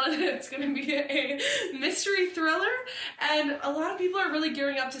that we know is that it's going to be a mystery thriller, and a lot of people are really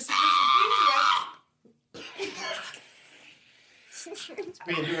gearing up to see this. It's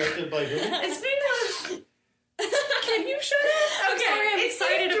being directed by who? It's being Can you shut up? I'm sorry, I'm it's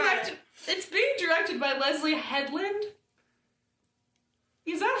excited being about directed. It's being directed by Leslie Headland.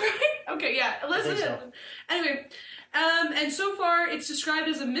 Is that right? Okay, yeah, Leslie so. Headland. Anyway, and so far it's described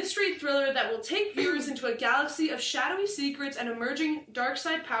as a mystery thriller that will take viewers into a galaxy of shadowy secrets and emerging dark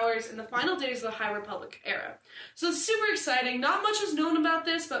side powers in the final days of the High Republic era. So it's super exciting. Not much is known about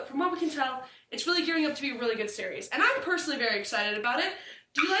this, but from what we can tell, it's really gearing up to be a really good series. And I'm personally very excited about it.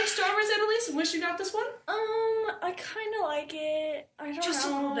 Do you like Star Wars, Annalise, and wish you got this one? I kind of like it. I don't know. Just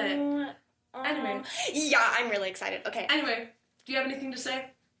a little bit. Anyway. Yeah, I'm really excited. Okay. Anyway, do you have anything to say?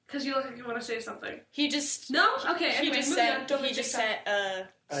 Because you look like you want to say something. He just... No? Okay, He anyway, just moving on. sent, Don't he make just TikTok. sent a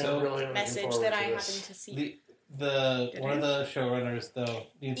I'm So, really looking message forward that to I this. happened to see. The one of the showrunners though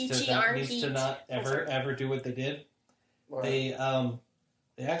needs to not ever do what they did. Wow.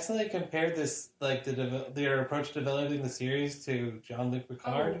 They accidentally compared this their approach to developing the series to Jean-Luc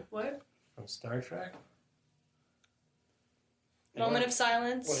Picard Oh, what? from Star Trek. Moment of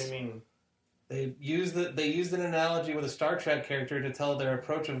silence. What do you mean? They used an analogy with a Star Trek character to tell their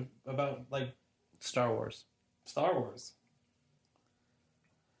approach about Star Wars. Star Wars.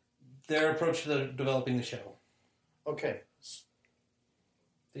 Their approach to developing the show. Okay.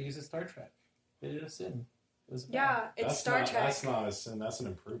 They used a Star Trek. They did a sin. It was bad. Yeah, it's Star Trek. That's not a sin. That's an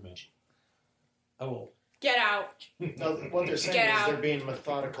improvement. Oh, Get out. No, what they're saying Get is out. they're being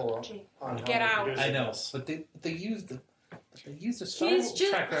methodical on how Get they're out. producing I know, this. but they used a Star He's Wars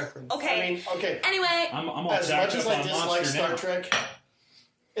just- Trek reference. Okay. I mean, okay. Anyway, I'm all As jacked much as up I on dislike Monster Star now. Trek,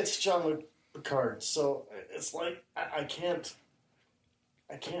 it's Jean-Luc Picard, so it's like I can't.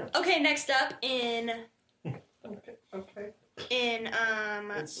 okay, next up in Okay.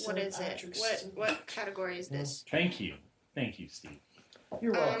 It's what is it? Patrick's- What category is this? Thank you, Steve.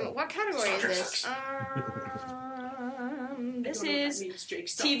 You're welcome. What category is this? This is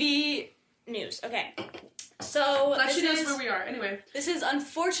TV news. Okay. So Glad this she knows is, where we are. Anyway. this is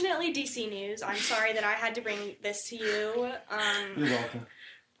unfortunately DC news. I'm sorry that I had to bring this to you. You're welcome.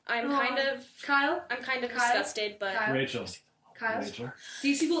 I'm Aw. kind of Kyle? disgusted, but Kyle? Rachel. Kyle? Rachel.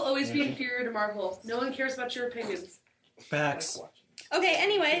 DC will always be inferior to Marvel. No one cares about your opinions. Facts. okay.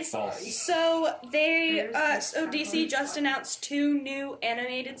 Anyways, False. so DC just announced 2 new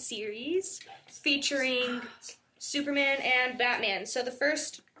animated series featuring Superman and Batman. So the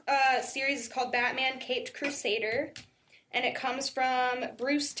first series is called Batman Caped Crusader, and it comes from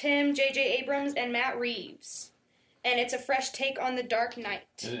Bruce Timm, J.J. Abrams, and Matt Reeves. And it's a fresh take on the Dark Knight.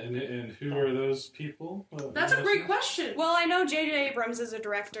 And who are those people? That's a great question. Well, I know J.J. Abrams is a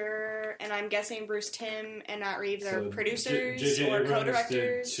director, and I'm guessing Bruce Timm and Matt Reeves are producers J.J. or Abrams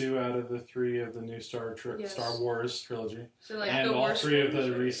co-directors. did 2 out of the 3 of the new Star Yes. Wars trilogy, So, like, and the all worst 3 of ones,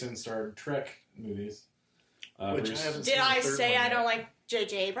 the or- recent Star Trek movies. Which Bruce- I haven't Did seen the I third say one I yet. don't like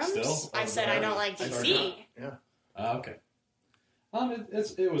J.J. Abrams? Still? I said I don't like Star DC. Trek. Okay.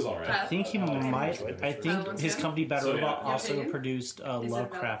 It was alright. I think he might. I think his company Bad So, Robot yeah. also Opinion? produced it about-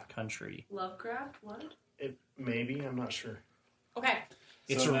 Lovecraft Country. Lovecraft? What? It maybe I'm not sure. Okay.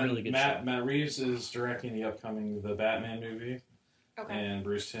 It's So a then really good Matt, show. Matt Reeves is directing the upcoming The Batman movie, Okay. and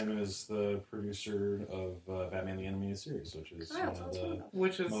Bruce Timm is the producer of Batman the Animated Series, which is Kyle, one tell of us the more.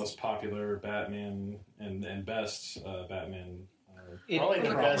 Which is most popular Batman and best Batman. Probably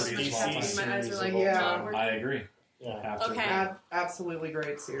the best properties DC of all time. series My eyes are like, of all yeah. time. I agree. Yeah. Have to Okay. agree. absolutely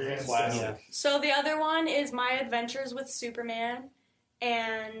great series. Classic. Yeah. So the other one is My Adventures with Superman,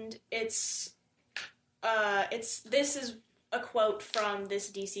 and this is a quote from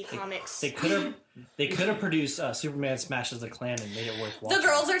this DC Comics. They could have produced Superman Smashes the Klan and made it worth watching. The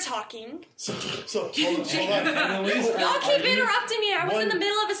girls are talking. So hold on. Y'all keep interrupting me. I was in the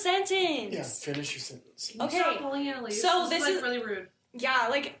middle of a sentence. Yeah, finish your sentence. Okay. Stop calling Annalise. So this is is really rude. Yeah,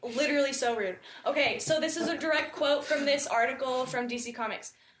 like literally so rude. Okay, so this is a direct quote from this article from DC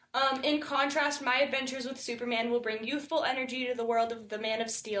Comics. In contrast, my adventures with Superman will bring youthful energy to the world of the Man of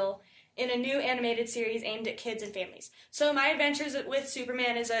Steel in a new animated series aimed at kids and families. So my adventures with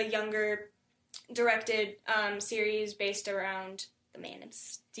Superman is a younger directed series based around the Man of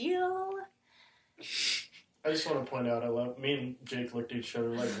Steel. I just want to point out, I love me and Jake looked at each other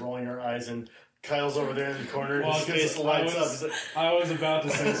like rolling our eyes, and Kyle's over there in the corner. Well, His face lights up. He's like, I was about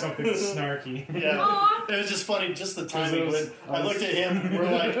to say something snarky. yeah, it was just funny, just the timing. I looked at him. We're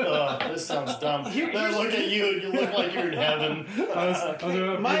like, "Oh, this sounds dumb." Then I look at you. You look like you're in heaven. I was about to be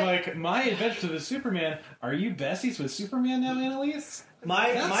like, my adventure with Superman. Are you besties with Superman now, Annalise?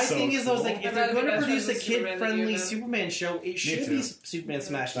 My so thing is, I was like, cool. if they're going to produce a Superman than you, kid-friendly then. Superman show, it should too. be Superman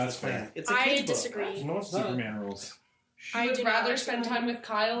Smashes That's the Klan. fair. It's a I kid's book. disagree. Most Superman rules. I would do rather not. spend time with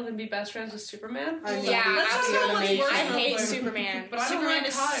Kyle than be best friends with Superman. I know. Yeah, That's just so much worse. I real hate quick. Superman. But I don't Superman like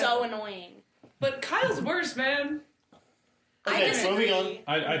is Kyle. so annoying. But Kyle's worse, man. I Okay, disagree. moving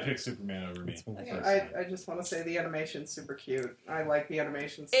on. I pick Superman over me. I just want to say the animation's super cute. I like the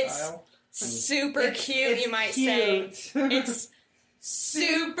animation It's style. Super cute, you might say. It's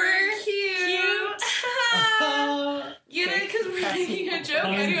super cute. You know, because we're making a joke.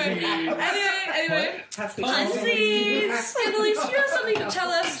 Anyway. Funsies. Annalise, you have something to tell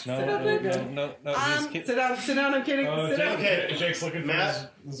us. No. Sit down, I'm kidding. Oh, Sit down. Okay, Jake's looking for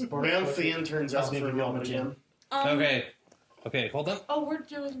Matt, his Mount Thean turns out maybe for a real moment Jim. again. Okay, hold on. Oh, we're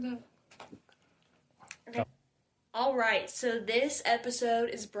doing the... All right, so this episode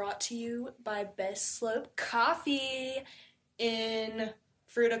is brought to you by Best Slope Coffee in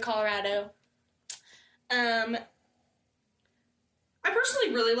Fruita, Colorado. I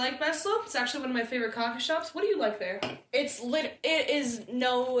personally really like Best Slope. It's actually one of my favorite coffee shops. What do you like there? It is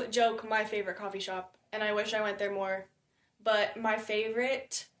no joke my favorite coffee shop, and I wish I went there more. But my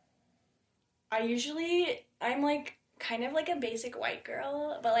favorite, I'm like kind of like a basic white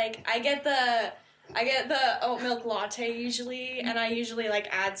girl, but like I get the oat milk latte usually, and I usually like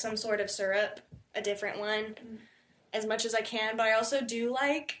add some sort of syrup, a different one, as much as I can. But I also do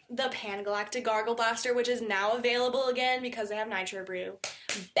like the Pan Galactic Gargle Blaster, which is now available again because they have Nitro Brew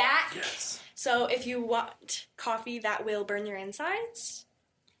back. Yes. So if you want coffee that will burn your insides,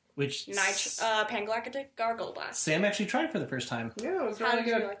 Which Pan Galactic Gargle Blaster. Sam actually tried for the first time. Yeah, it was How really did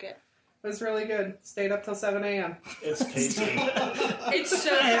you good. like it? It was really good. Stayed up till 7 a.m. It's tasty. It's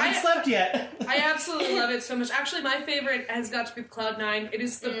so... I haven't slept yet. I absolutely love it so much. Actually, my favorite has got to be Cloud9. It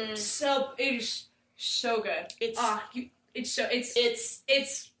is the it is so good. It's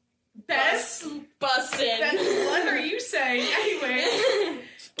best. bussin'. What are you saying? Anyway,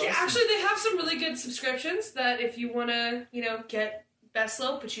 yeah, actually, they have some really good subscriptions that if you want to, get Best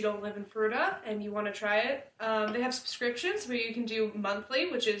Slope, but you don't live in Fruita and you want to try it, they have subscriptions where you can do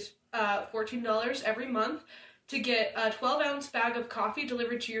monthly, which is $14 every month to get a 12-ounce bag of coffee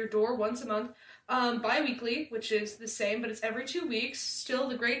delivered to your door once a month. Bi-weekly, which is the same, but it's every 2 weeks. Still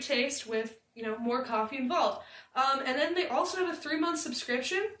the great taste with, more coffee involved. And then they also have a 3-month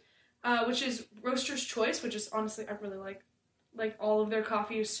subscription, which is Roaster's Choice, which is honestly, I really like all of their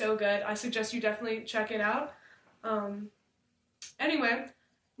coffee is so good. I suggest you definitely check it out. Anyway,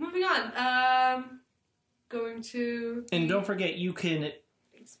 moving on. And don't forget, you can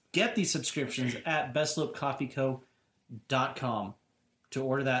get these subscriptions at bestlopecoffeeco.com. To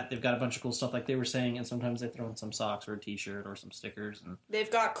order that, they've got a bunch of cool stuff like they were saying, and sometimes they throw in some socks or a t-shirt or some stickers. And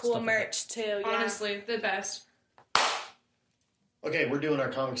They've got cool Stuff like merch too. Yeah. Honestly, the best. Okay, we're doing our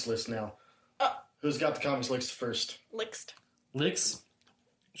comics list now. Who's got the comics list first? Licks.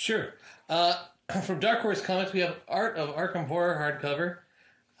 Sure. From Dark Horse Comics, we have Art of Arkham Horror hardcover,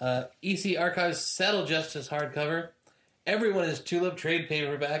 EC Archives Saddle Justice hardcover, Everyone is Tulip trade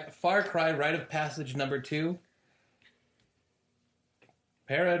paperback, Far Cry Rite of Passage #2,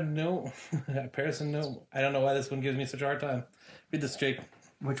 Parison, no. I don't know why this one gives me such a hard time. Read this, Jake.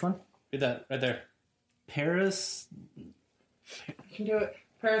 Which one? Read that right there. Paris. You can do it.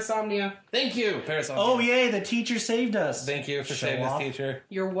 Parasomnia. Thank you, Parison. Oh, yay, the teacher saved us. Thank you for Show saving off. this teacher.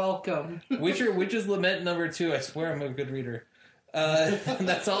 You're welcome. Witch's Lament #2. I swear I'm a good reader.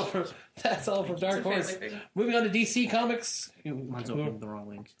 That's all from Dark Horse. Moving on to DC Comics. Mine's open the wrong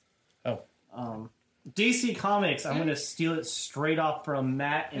link. Oh. DC Comics, I'm going to steal it straight off from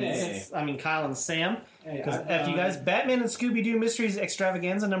Matt and Kyle and Sam. Because F you guys, Batman and Scooby-Doo Mysteries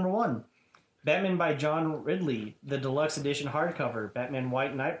Extravaganza #1. Batman by John Ridley, the deluxe edition hardcover. Batman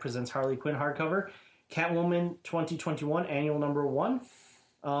White Knight presents Harley Quinn hardcover. Catwoman 2021 annual number 1.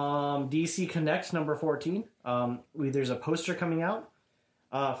 DC Connect number 14. There's a poster coming out.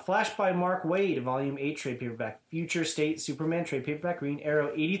 Flash by Mark Waid, Volume 8 trade paperback. Future State Superman trade paperback. Green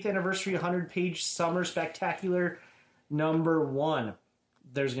Arrow 80th Anniversary 100-page Summer Spectacular number 1.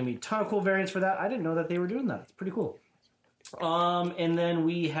 There's going to be a ton of cool variants for that. I didn't know that they were doing that. It's pretty cool. And then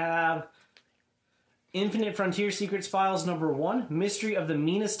we have Infinite Frontier Secrets Files number 1. Mystery of the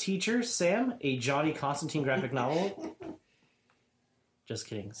Meanest Teacher, Sam, a Johnny Constantine graphic novel. Just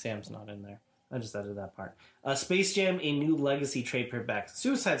kidding. Sam's not in there. I just added that part. Space Jam, a new legacy trade paperback.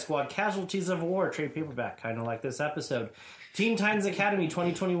 Suicide Squad, Casualties of War trade paperback. Kind of like this episode. Teen Titans Academy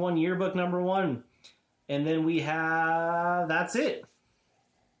 2021 yearbook number 1. And then we have... That's it.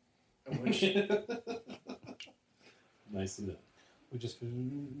 Nicely done. We just,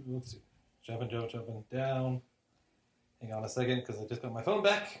 let's see. Jumping down. Hang on a second, because I just got my phone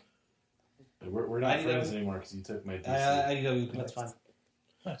back. We're not friends anymore because you took my DC. IDW. That's fine.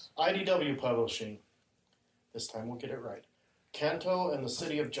 Nice. IDW Publishing. This time we'll get it right. Kanto and the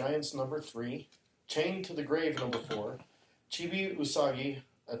City of Giants number 3. Chained to the Grave number 4. Chibi Usagi,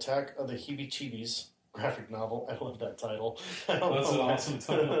 Attack of the Heebie-Chibis. Graphic novel. I love that title. That's an awesome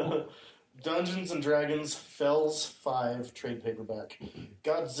title. Dungeons and Dragons Fells 5 trade paperback.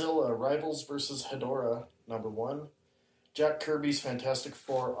 Godzilla Rivals vs. Hedorah number 1. Jack Kirby's Fantastic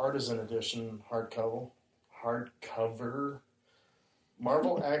Four Artisan Edition hardcover.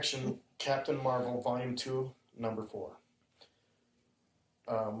 Marvel Action Captain Marvel Volume 2 number 4.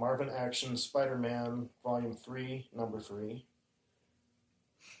 Marvel Action Spider-Man Volume 3 number 3.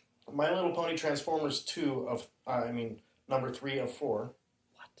 My Little Pony Transformers 2 of number 3 of 4.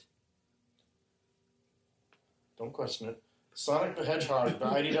 What? Don't question it. Sonic the Hedgehog, the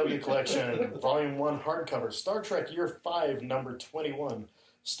IDW Collection, Volume 1 hardcover. Star Trek Year 5, number 21.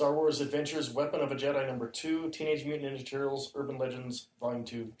 Star Wars Adventures, Weapon of a Jedi, number 2. Teenage Mutant Ninja Turtles, Urban Legends, Volume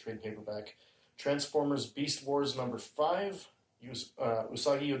 2, trade paperback. Transformers Beast Wars, number 5.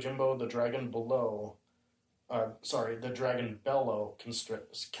 Usagi Yojimbo, The Dragon Below. The Dragon Bellow.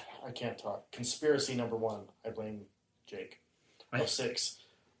 I can't talk. Conspiracy, number 1. I blame Jake. Of 6.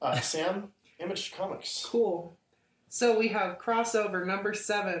 Sam, Image Comics. Cool. So we have Crossover number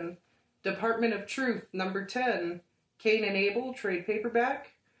 7, Department of Truth number 10, Cain and Abel trade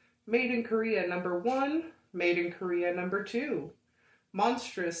paperback, Made in Korea number 1, Made in Korea number 2,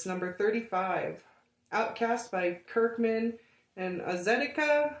 Monstrous number 35, Outcast by Kirkman and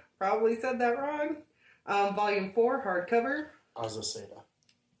Azetica, probably said that wrong, Volume 4 hardcover. Azaceta.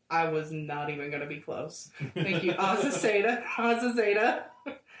 I was not even going to be close. Thank you. Azaceta.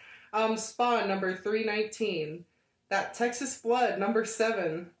 Spawn number 319. That Texas Blood, number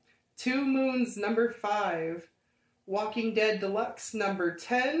 7. Two Moons, number 5. Walking Dead Deluxe, number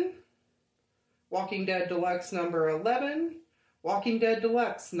 10. Walking Dead Deluxe, number 11. Walking Dead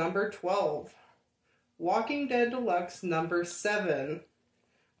Deluxe, number 12. Walking Dead Deluxe, number 7.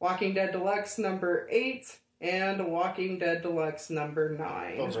 Walking Dead Deluxe, number 8. And Walking Dead Deluxe, number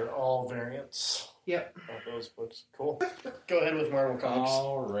 9. Those are all variants. Yep. Of those books. Cool. Go ahead with Marvel Comics.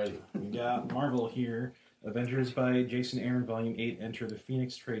 Alrighty. We got Marvel here. Avengers by Jason Aaron, Volume 8, Enter the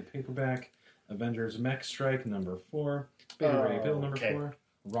Phoenix trade paperback. Avengers Mech Strike, number 4. Baby Ray Bill, number 4.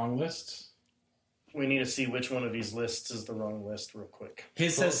 Wrong list. We need to see which one of these lists is the wrong list real quick.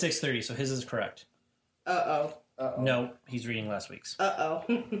 His says 6:30, so his is correct. Uh-oh. No, he's reading last week's. Uh-oh.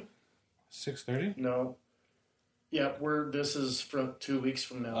 6:30? No. Yeah, this is from 2 weeks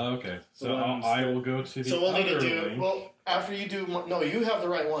from now. Okay, so I will go to the So we'll need to other do... link. Well, after you do... No, you have the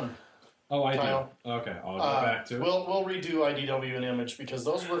right one. Oh, I Kyle. do. Okay, I'll go back to it. We'll redo IDW and Image because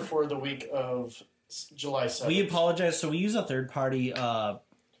those were for the week of July 7th. We apologize. So we use a third-party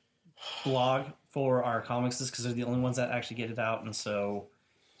blog for our comics because they're the only ones that actually get it out, and so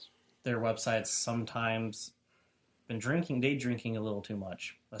their websites sometimes been day drinking a little too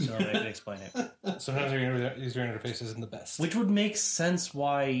much. That's the only way I can explain it. Sometimes your user interface isn't the best. Which would make sense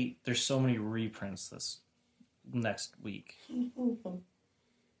why there's so many reprints this next week.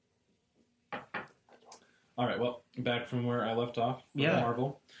 All right, well, back from where I left off for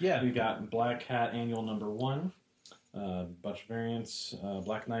Marvel. Yeah. We got Black Cat Annual number 1. Bunch of variants.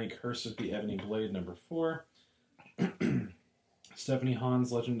 Black Knight, Curse of the Ebony Blade, number 4. Stephanie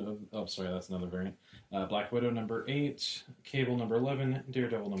Hahn's Legend of... Oh, sorry, that's another variant. Black Widow, number 8. Cable, number 11.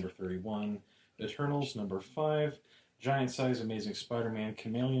 Daredevil, number 31. Eternals, number 5. Giant Size Amazing Spider-Man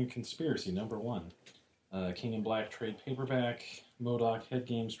Chameleon Conspiracy, number 1. King in Black trade paperback. MODOK Head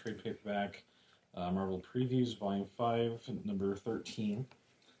Games trade paperback. Marvel Previews, Volume 5, number 13.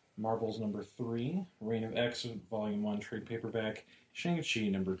 Marvel's number 3, Reign of X Volume 1 trade paperback, Shang-Chi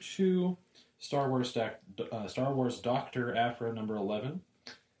number 2, Star Wars Dr. Aphra number 11,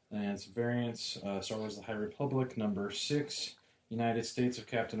 and some variants, Star Wars The High Republic number 6, United States of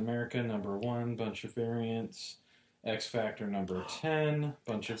Captain America number 1, bunch of variants, X Factor number 10,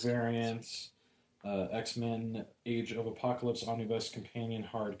 bunch of variants, X-Men Age of Apocalypse Omnibus Companion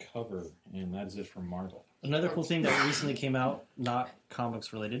hardcover, and that is it from Marvel. Another cool thing that recently came out, not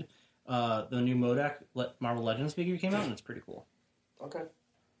comics related, the new MODOK Marvel Legends figure came out, and it's pretty cool. Okay.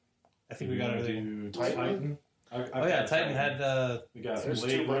 I think we got everything. Titan. Titan had... we got There's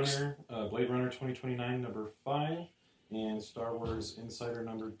Blade 2 books. Blade Runner 2029 number 5, and Star Wars Insider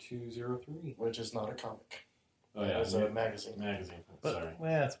number 203. Which is not a comic. Oh yeah, It's a magazine. Sorry.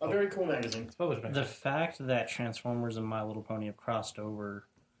 Well, it's A very cool magazine. published by The fact that Transformers and My Little Pony have crossed over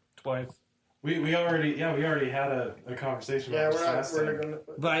twice. We already had a conversation Yeah, about this last we're time. not going to...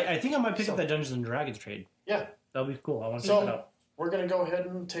 But I think I might pick So- up that Dungeons and Dragons trade. Yeah. That'll be cool. I want to So- pick it up. We're going to go ahead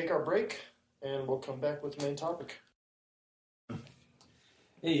and take our break, and we'll come back with the main topic.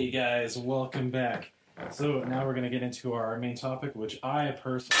 Hey guys, welcome back. So now we're going to get into our main topic, which I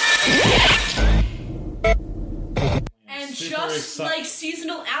personally... And super just exci- like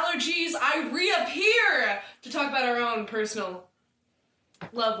seasonal allergies, I reappear to talk about our own personal,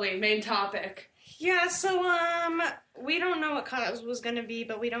 lovely main topic. Yeah, so, we don't know what Kyle's was gonna be,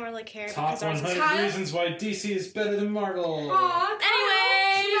 but we don't really care Top because ours is 100 Kyle? reasons why DC is better than Marvel. Aw,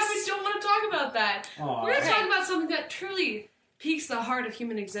 Anyways. we don't want to talk about that. Aw. We're going to Okay. talk about something that truly piques the heart of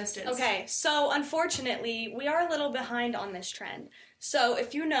human existence. Okay, so unfortunately, we are a little behind on this trend. So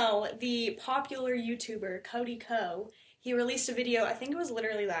if you know, the popular YouTuber Cody Ko, he released a video, I think it was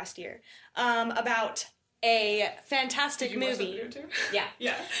literally last year, about a fantastic Did you watch that movie. video too? Yeah.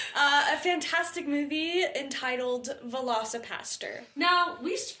 Yeah. A fantastic movie entitled Velocipaster. Now,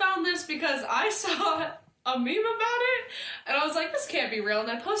 we found this because I saw a meme about it, and I was like, this can't be real, and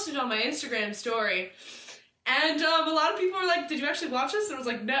I posted it on my Instagram story. And a lot of people were like, did you actually watch this? And I was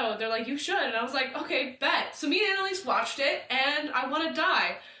like, no. They're like, you should. And I was like, okay, bet. So me and Annalise watched it, and I want to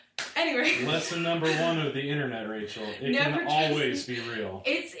die. Anyway. Lesson number 1 of the internet, Rachel. It Never can trust- always be real. I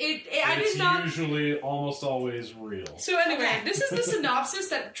It's did not... usually almost always real. So anyway, Okay. this is the synopsis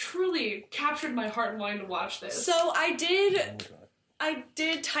that truly captured my heart and wanting to watch this. So I did Oh my God. I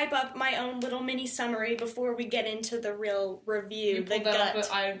did type up my own little mini summary before we get into the real review, you the pulled that gut.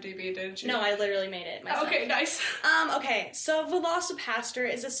 up at IMDb, didn't you? No, I literally made it myself. Okay, nice. Okay, so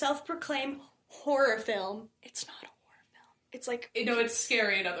Velocipaster is a self-proclaimed horror film. It's not a horror film. It's like, You know, it's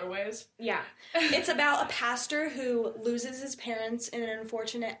scary in other ways. yeah. It's about a pastor who loses his parents in an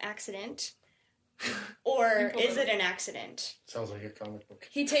unfortunate accident. Or is it an accident? Sounds like a comic book.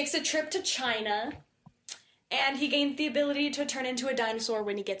 He takes a trip to China, and he gains the ability to turn into a dinosaur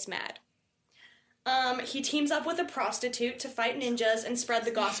when he gets mad. He teams up with a prostitute to fight ninjas and spread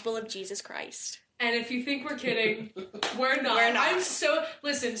the gospel of Jesus Christ. And if you think we're kidding, we're not. We're not.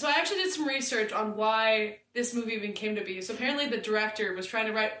 Listen, so I actually did some research on why this movie even came to be. So apparently the director was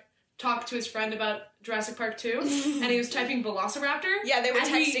trying to talk to his friend about Jurassic Park 2, and he was typing Velociraptor. Yeah, they were and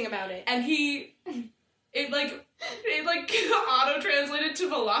texting about it. And it auto-translated to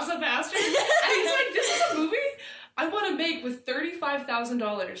Velocipaster. And he's like, this is a movie I want to make with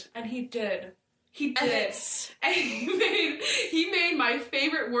 $35,000. And he did. He And did. it's- And he made my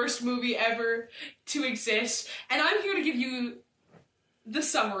favorite worst movie ever to exist. And I'm here to give you the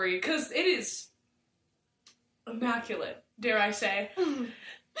summary, because it is immaculate, dare I say.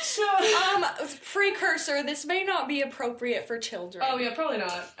 So, Precursor, this may not be appropriate for children. oh yeah, probably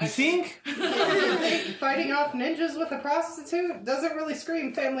not. You think? Fighting off ninjas with a prostitute doesn't really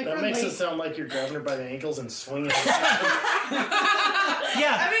scream family That friendly. makes it sound like you're grabbing her by the ankles and swinging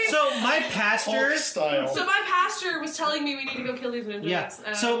Yeah. mean- so my Hulk pastor. style. So my pastor was telling me we need to go kill these ninjas. Yeah.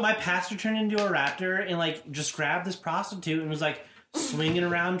 So my pastor turned into a raptor and just grabbed this prostitute and was swinging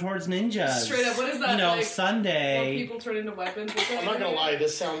around towards ninjas. Straight up, what is that, like, Sunday. Well, people turn into weapons. I'm not gonna lie,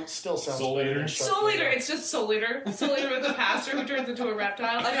 this still sounds Soul better Eater. than Soul Eater, it's just Soul Eater. Soul Eater with a pastor who turns into a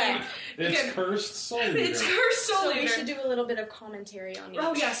reptile. Okay. It's Again, cursed Soul Eater. it's cursed Soul So Eater. we should do a little bit of commentary on each.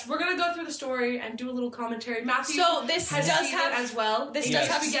 Oh yes, we're gonna go through the story and do a little commentary. Matthew So this has does seen have it as well. This in does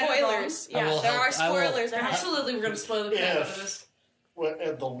case have we get it wrong. spoilers. I Yeah, will there help- are spoilers. ahead. Absolutely, we're gonna spoil the crap out of this.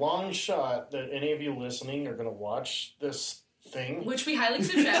 At the long shot that any of you listening are gonna watch this thing, Which we highly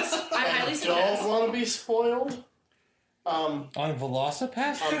suggest. I highly suggest. don't want to be spoiled. On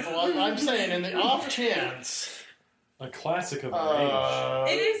Velocipaster? I'm saying in the off chance A classic of our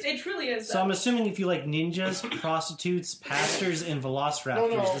age. It is. It truly is. So I'm assuming if you like ninjas, prostitutes, pastors, and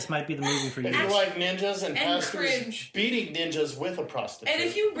velociraptors, No. this might be the movie for you. If you like ninjas and pastors cringe. beating ninjas with a prostitute. And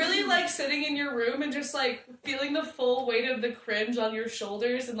if you really like sitting in your room and just like feeling the full weight of the cringe on your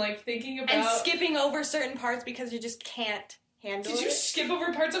shoulders and like thinking about And skipping over certain parts because you just can't handle Did you it. skip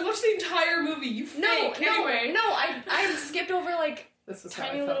over parts? I watched the entire movie. You fake. Anyway. I skipped over like This is how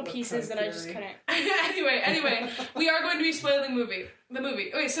tiny I little felt with pieces that Kung I just Fury. couldn't. anyway, we are going to be spoiling the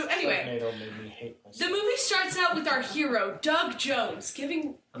movie. Okay, so anyway, Sharknado made me hate the myself. movie starts out with our hero, Doug Jones,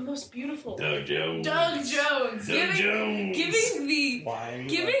 giving the most beautiful Doug Jones. giving the Why?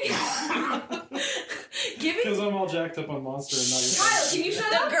 giving Because I'm all jacked up on Monster and not your Kyle, can you shut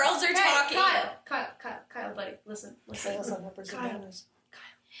The up? girls are talking. Kyle, buddy, listen. I'm sorry.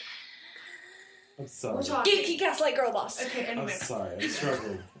 We're talking. Gatekeep Gaslight Girl Boss. Okay, I'm anyway. sorry. I'm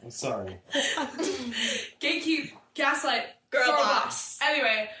struggling. I'm sorry. Gatekeep, gaslight, Girl girl boss. boss.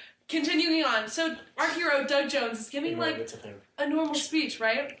 Anyway, continuing on. So our hero, Doug Jones, is giving like It's a thing. a normal speech,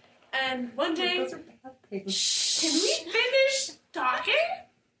 right? And one day, Those are bad things. can we finish talking?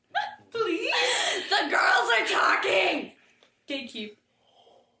 Please? The girls are talking. Gatekeep,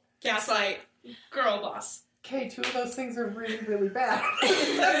 Gaslight. girl boss. Okay, two of those things are really, really bad.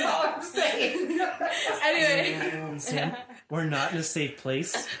 That's all I'm saying. Anyway, Sam, we're not in a safe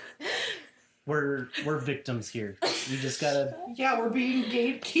place. We're victims here. You just gotta. Yeah, we're being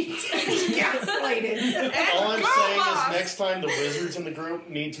gatekeeped and gaslighted. All I'm girl saying boss. is next time the wizards in the group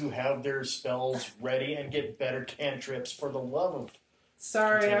need to have their spells ready and get better cantrips for the love of...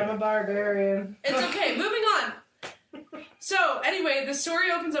 Sorry, I'm a barbarian. it's okay. Moving on. So anyway, the story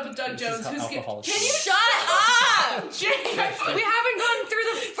opens up with Doug This is Jones, how who's alcoholics can you Shut up! Jake? We haven't gone through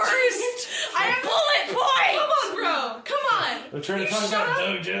the first bullet point. Come on, bro. Come on. We're trying to You talk shut about up.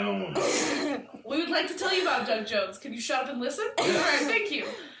 Doug Jones. We would like to tell you about Doug Jones. Can you shut up and listen? All right, thank you.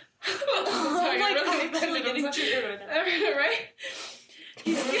 Oh Sorry, my really god, I'm offended. really getting I'm sorry. triggered right now.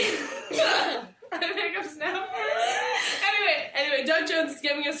 Right? I think I'm snap. Anyway, Doug Jones is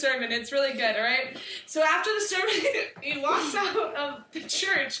giving a sermon. It's really good, all right? So after the sermon, he walks out of the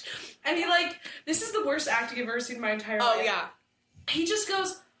church, and this is the worst acting I've ever seen in my entire life. Oh yeah. He just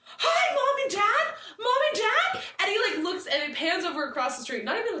goes, "Hi, Mom and Dad," and he looks and it pans over across the street.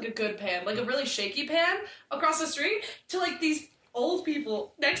 Not even like a good pan, like a really shaky pan across the street to these old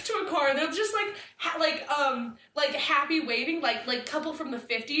people next to a car. They're just happy waving, like couple from the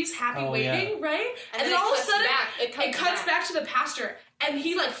 50s, happy Oh, waving, yeah. right? And then then all of a it cuts sudden, back. it cuts back to the pastor. And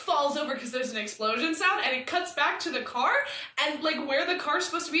he falls over because there's an explosion sound, and it cuts back to the car, and where the car's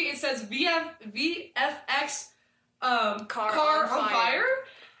supposed to be, it says VFX car on fire.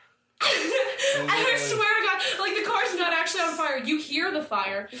 And I swear to God, the car's not actually on fire. You hear the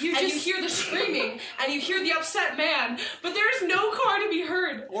fire, you hear the screaming, and you hear the upset man, but there's no car to be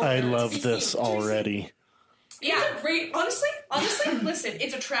heard. I love this already. It's a great, honestly, listen,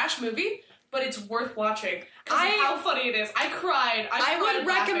 it's a trash movie, but it's worth watching because of how funny it is. I cried. I cried would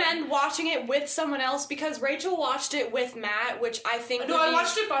laughing. recommend watching it with someone else because Rachel watched it with Matt, which I think No, would I be...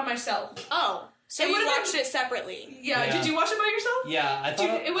 watched it by myself. Oh, so It you would've watched been- it separately. Yeah, Yeah. did you watch it by yourself? Yeah, I Dude,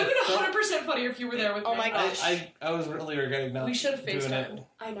 thought it would have been 100% funnier if you were there with me. Oh my God. I was really regretting not We should have doing FaceTimed. it.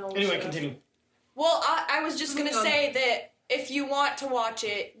 I know. Anyway, continue. Well, I was just going to Moving on. say that if you want to watch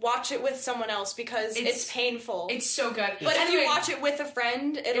it with someone else because it's painful. It's so good. but if anyway, you watch it with a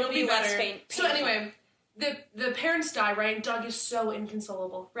friend, it'll be less better. painful. So anyway, the parents die, right? And Doug is so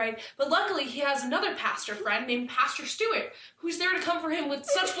inconsolable, right? But luckily, he has another pastor friend named Pastor Stewart, who's there to comfort him with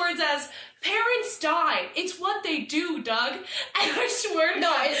such words as, "Parents die. It's what they do, Doug." And I swear to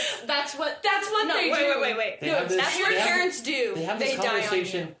God, that's what no, they wait, do. wait. They have this- That's what they have- parents do. They have this die on you.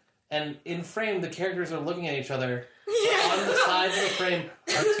 conversation, and in frame, the characters are looking at each other. But on the sides of the frame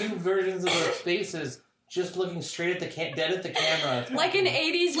are two versions of their faces, just looking straight at dead at the camera. Like an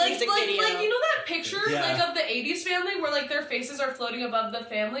 80s Like music you video. know that picture Yeah. of the 80s family where their faces are floating above the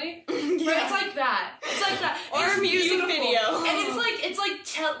family? Right, it's like that. It's like that. Or It's a music beautiful. video.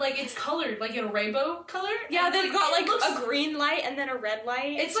 And it's colored in a rainbow color. Yeah, And it's they've got it looks- a green light and then a red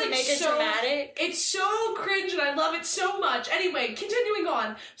light It's to make it so dramatic. It's so cringe and I love it so much. Anyway, continuing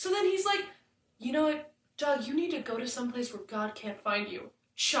on. So then he's like, "You know what, Doug, you need to go to someplace where God can't find you.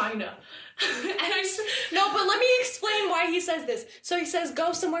 China." And No, but let me explain why he says this. So he says,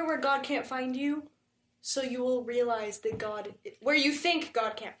 go somewhere where God can't find you, so you will realize that God, where you think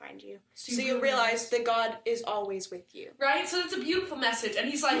God can't find you, so you'll realize that God is always with you. right? So it's a beautiful message. And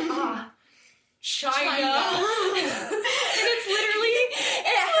he's like, China. And it's literally,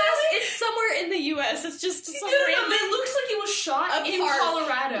 it's somewhere in the U.S. It's just some random. It looks like it was shot A in park.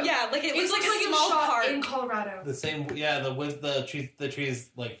 Colorado. Yeah, like it looks like a it was small shot park. in Colorado. The same, the trees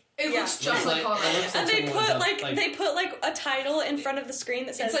like It Yeah. looks just Looks like like- Colorado. it looks And they someone put does, like they put like a title in front of the screen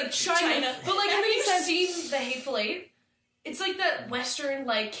that says It's like China. But like, And have he you says- seen The Hateful Eight? It's like that Western,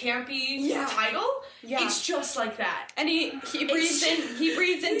 like, campy Yeah. title. Yeah. It's just like that. and he breathes in He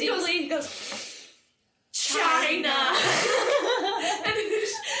goes- deeply. He goes China. and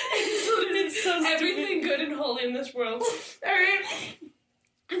it's literally It's so stupid. everything good and holy in this world. Alright?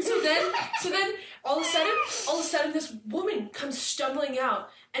 And so then all of a sudden this woman comes stumbling out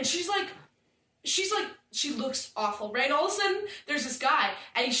and she's like she looks awful, right? All of a sudden there's this guy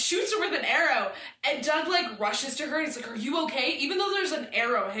and he shoots her with an arrow and Doug like rushes to her and he's like, "Are you okay?" Even though there's an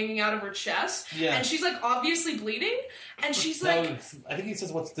arrow hanging out of her chest. Yeah. And she's like obviously bleeding and she's like, No, I think he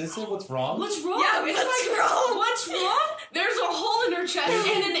says, "What's wrong?" "What's wrong?" Yeah, It's what's like, wrong? What's wrong? There's a hole in her chest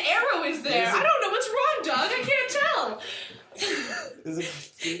and an arrow is there. There's a- I don't know what's wrong, Doug. I can't tell. Is it?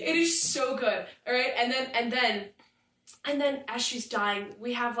 It is so good. All right, and then as she's dying,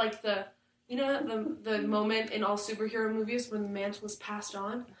 we have like the moment in all superhero movies when the mantle is passed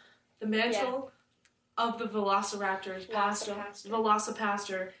on. The mantle of the Velociraptor is passed on.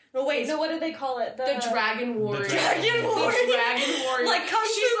 Velocipaster. No, wait, no, what do they call it? The Dragon Warrior. Dragon Warrior. The Dragon Warrior. Like Kung Fu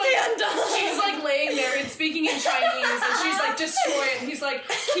She's like- Panda. She's like laying there and speaking in Chinese, and she's like, "Destroy it." And he's like,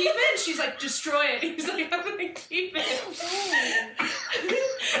 "Keep it." She's like, "Destroy it." He's like, "I'm gonna keep it."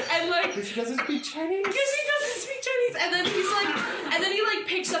 And like, Because he doesn't speak Chinese. because he doesn't speak Chinese, and then he like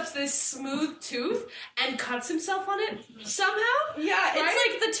picks up this smooth tooth and cuts himself on it somehow. Yeah, it's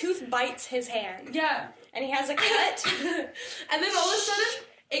Right? like the tooth bites his hand, Yeah, and he has a cut. and then all of a sudden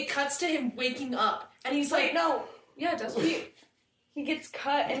it cuts to him waking up, and he's Wait, like, no, "Yeah, it does." he gets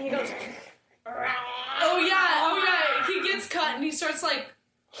cut, and he goes. Oh yeah, he gets cut and he starts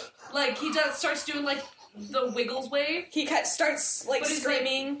starts doing like the Wiggles wave. He starts like But he's like-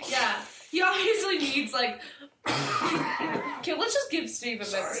 screaming. Yeah, he obviously needs like. Okay, let's just give Steve a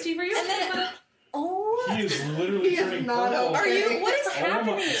minute. Steve, are you And okay then- with Oh, He is literally He is turning not purple. are you? What is Oh my,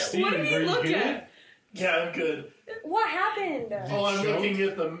 happening? Steve, What did he are you look good? at? Yeah, I'm good. What happened? Oh, I'm Joke? looking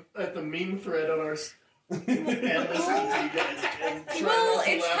at the meme thread on our and listening to you guys. And trying Well, not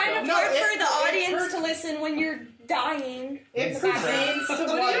to it's laugh kind out of loud. hard No, for it- the it audience hurt- to listen when you're dying. It pertains to What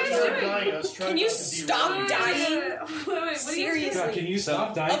what are you you're doing? dying. I was trying Can you not to stop derail you. dying? Wait, what are you Seriously. God, can you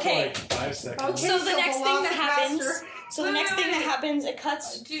stop dying Okay. for like 5 seconds? Okay. So the next thing that happens. Velocipaster. So the next thing that happens, it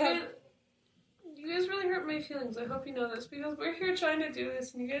cuts Do from. you guys really hurt my feelings. I hope you know this because we're here trying to do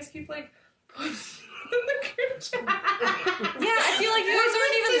this, and you guys keep like pushing the group chat. Yeah, I feel like you guys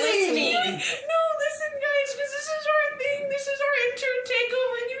aren't even listening. No, listen, guys, because this is our thing. This is our intern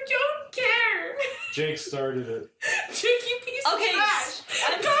takeover, and you don't care. Jake started it. Jake, you piece Okay, of trash.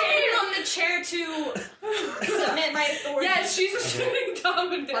 I'm Come standing here. on the chair to submit my authority. Yes, she's assuming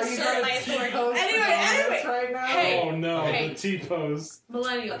dominance. Are you Sir, going my to authority. T-pose for Anyway, dominance right now? Hey. Oh no, Okay. the T-pose.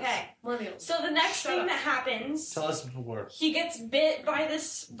 Millennials. Okay. Millennials. So the next Shut thing up. that happens, Tell us before. he gets bit by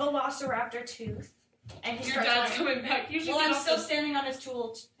this Velociraptor tooth, and he Your starts dad's going. coming back. You should Well, get I'm off still this. standing on his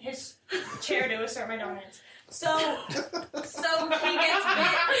chair to assert my dominance. So he gets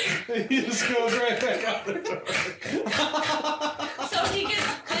bit. He just goes right back out the door. So he gets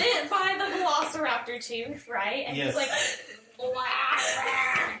bit by the Velociraptor tooth, right? And Yes. he's like, blah, blah,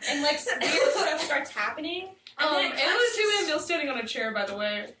 and like weird stuff starts happening. And then And it it cuts was to to him still standing on a chair, by the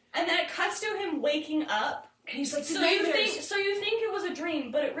way. and then it cuts to him waking up. And he's like, So you think it was a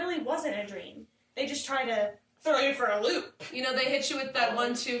dream, but it really wasn't a dream. They just try to throw you for a loop. you know, they hit you with that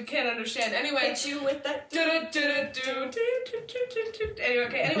 1-2, can't understand. Anyway. Hit you with that. Anyway,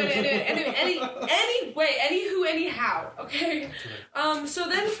 okay. Anyway, anyhow, okay. So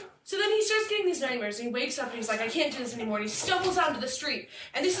then he starts getting these nightmares, and he wakes up and he's like, I can't do this anymore. And he stumbles out into the street,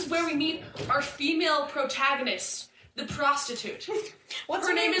 and this is where we meet our female protagonist, the prostitute. What's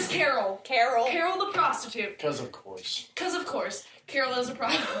Her name is Carol. Carol. Carol the prostitute. Because of course. Because of course, Carol is a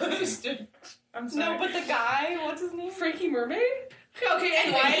prostitute. I'm sorry. No, but the guy. What's his name? Frankie Mermaid? Okay,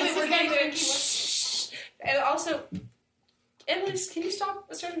 anyway, Why is we're his getting name to And also, Annalise, can you stop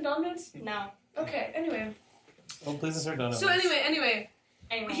asserting dominance? No. Okay, anyway. Oh, please assert dominance. So anyway, Anyway.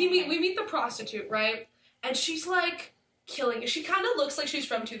 we meet the prostitute, right? And she's like killing it. She kind of looks like she's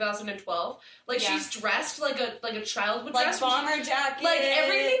from 2012. Like Yeah. she's dressed like a child would like dress. bomber jacket. Like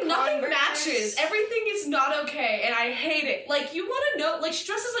everything, nothing Converse. matches. Everything is not okay, and I hate it. Like you want to know, like she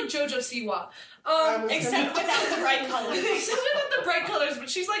dresses like JoJo Siwa. Except without the bright colors. Except without the bright colors, but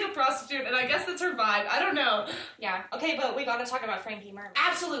she's like a prostitute, and I guess that's her vibe. I don't know. Yeah. Okay, but we gotta talk about Frankie Mermaid.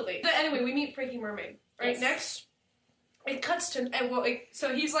 Absolutely. But anyway, we meet Frankie Mermaid. Right Yes. next, it cuts to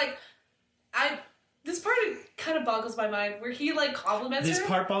so he's like, this part kind of boggles my mind, where he like compliments This her.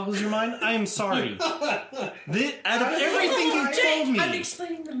 part boggles your mind? I am sorry. Out of everything you've told me. I'm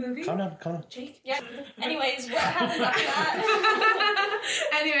explaining the movie. Calm down. Jake. Yeah. Anyways, what happens after that?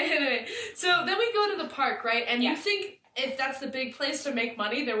 Anyway. So then we go to the park, right? And Yeah. you think if that's the big place to make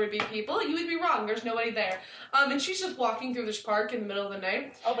money, there would be people. You would be wrong. There's nobody there. And she's just walking through this park in the middle of the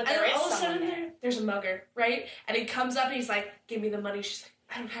night. Oh, but And there then is all of a someone sudden, there. there's a mugger, right? And he comes up and he's like, give me the money. She's like,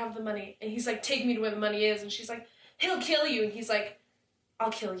 I don't have the money. And he's like, take me to where the money is. And she's like, he'll kill you. And he's like,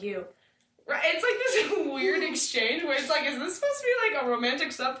 I'll kill you. Right? It's like this weird exchange where it's like, is this supposed to be like a romantic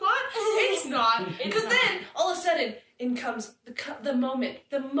subplot? It's not. Because then, all of a sudden, in comes the moment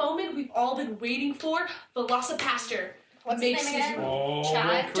we've all been waiting for. Velocipaster What's his name again? Oh,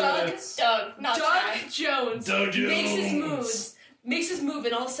 Chad? no credits. Doug, not Doug Chad. Jones Doug makes his move,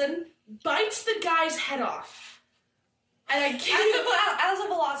 and all of a sudden bites the guy's head off. And I can't. As a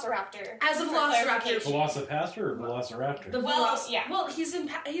velociraptor. As a For velociraptor. clarification. Velocipaster or Velociraptor? Yeah. He's in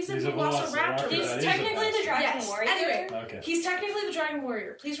He's a Velociraptor. Velociraptor. He's That is a technically the Dragon Yes. Warrior. Anyway, Okay. he's technically the Dragon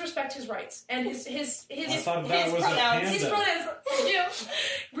Warrior. Please respect his rights and his I thought that his was pronouns. a panda. his pronouns. Yeah.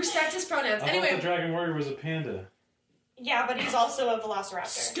 Respect his pronouns. I thought Anyway. the Dragon Warrior was a panda. Yeah, but he's also a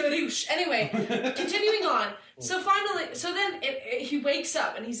velociraptor. Skadoosh. Anyway, continuing on. So finally, then he wakes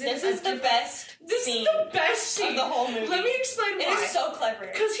up and he's in. This is the best This scene is the best scene of the whole movie. Let me explain It why. is so clever.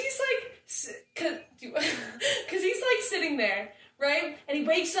 Because he's like, because he's like sitting there, right? And he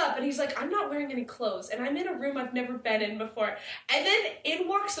wakes up and he's like, I'm not wearing any clothes, and I'm in a room I've never been in before. And then in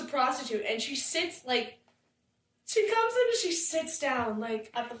walks the prostitute, and she sits like. She comes in and she sits down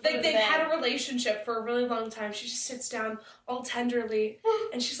like At the foot like of they've the bed. had a relationship for a really long time. She just sits down all tenderly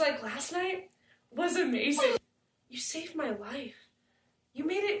and she's like, last night was amazing. You saved my life. You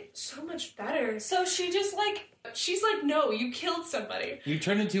made it so much better. So she just like She's like, no, you killed somebody. You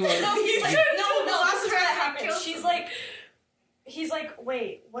turn into a. no, he's like no, this is what happens. Kills She's him. like he's like,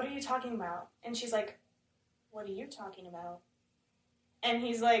 wait, what are you talking about? And she's like, what are you talking about? And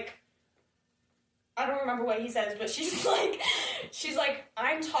he's like, I don't remember what he says, but she's like,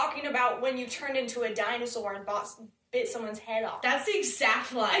 I'm talking about when you turned into a dinosaur and bit someone's head off. That's the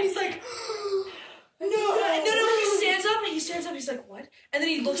exact line. And he's like, no. He stands up, he's like, what? And then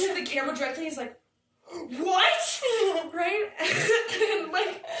he looks at the camera directly, he's like, what? Right? And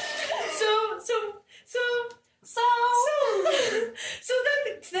like, so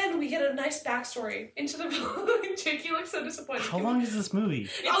then we get a nice backstory into the Jake, you look so disappointed. How long is this movie?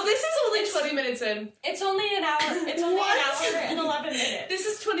 Oh, this is only 20 minutes in. it's only an hour. It's only What? an hour and 11 minutes. This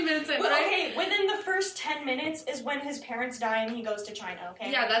is 20 minutes in, But right? okay, within the first 10 minutes is when his parents die and he goes to China,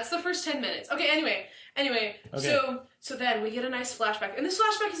 okay? Yeah, that's the first 10 minutes. Okay, anyway. Okay. So then we get a nice flashback. And this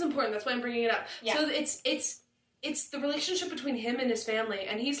flashback is important, that's why I'm bringing it up. Yeah. So it's the relationship between him and his family,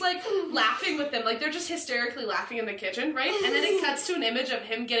 and he's like laughing with them, like they're just hysterically laughing in the kitchen, right? And then it cuts to an image of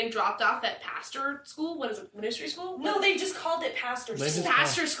him getting dropped off at pastor school. What is it, ministry school? No, they just called it pastor They school. just-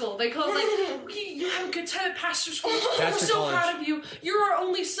 Pastor school. They call it like, you have a good time at pastor school. We're Pastor so college. proud of you. You're our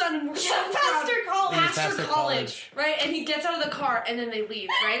only son, and we're so Yeah, proud. pastor college. Pastor Pastor college, college. right? And he gets out of the car, and then they leave,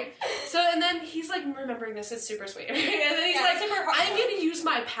 right? So, and then he's like remembering this. It's super sweet. And then he's Yeah, like, super heartfelt. I'm going to use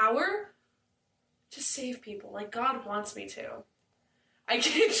my power to save people, like God wants me to. I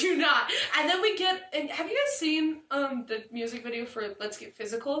kid you not. And then we get. And have you guys seen the music video for "Let's Get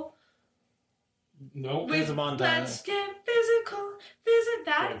Physical"? Nope. With There's a montage. "Let's Get Physical," visit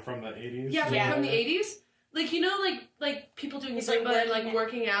that. From the 80s? Yeah, from the 80s. Like, you know, like people doing It's like Zumba and like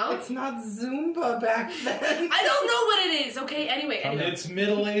working out. It's not Zumba back then. I don't know what it is. Okay. Anyway. It's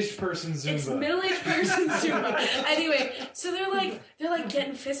middle-aged person Zumba. It's middle-aged person Zumba. Anyway, so they're like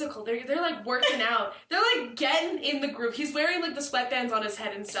getting physical. They're like working out. They're like getting in the group. He's wearing like the sweatbands on his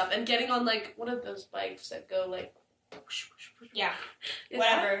head and stuff, and getting on like one of those bikes that go like. Yeah, Is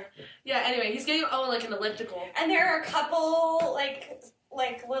whatever. that- Yeah. Anyway, he's getting like an elliptical. And there are a couple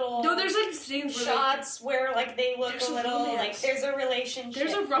like little No, there's like scenes where shots where like they look There's a a little romance. like there's a relationship.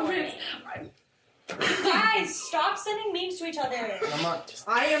 there's a romance. Guys, stop sending memes to each other. I'm not.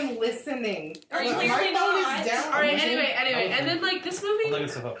 I am listening. Are you My clearly phone not? is down. All right. Anyway, and then like this movie. I'm looking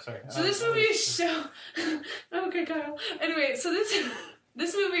stuff up. Sorry. So this movie is so okay, Kyle. Anyway, so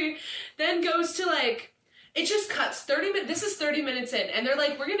this movie then goes to like it just cuts 30 minutes. This is 30 minutes in, and they're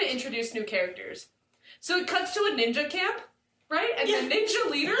like, we're gonna introduce new characters. So it cuts to a ninja camp, right? And the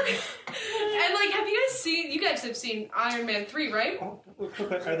ninja leader. And like, have you guys seen? You guys have seen Iron Man 3, right?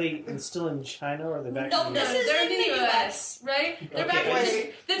 Are they still in China or are they back No, in the this US? is they're in in the the US, right? They're back.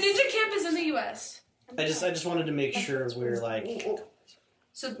 Wait. The ninja camp is in the US. I just wanted to make sure we're like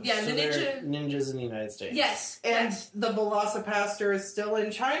So yeah, So the they're ninja. ninjas in the United States. Yes, And the Velocipaster is still in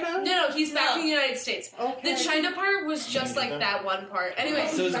China? no, he's back No. in the United States. Okay. The China part was just like that one part. Anyway,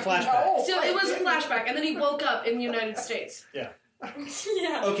 So it was a flashback. Oh, so it was a my flashback, and then he woke up in the United States. Yeah.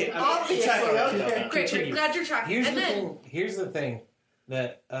 Okay, Obviously, okay. Great, Continue. glad you're tracking. Here's and the then thing. Here's the thing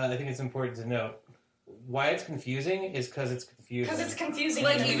that I think it's important to note. Why it's confusing is because it's confusing. Because it's confusing.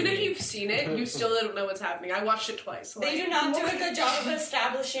 like even if you've seen it, you still don't know what's happening. I watched it twice. They like- do not do a good job of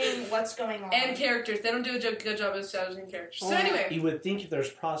establishing what's going on. And characters. They don't do a good job of establishing characters. So Oh. anyway. You would think if there's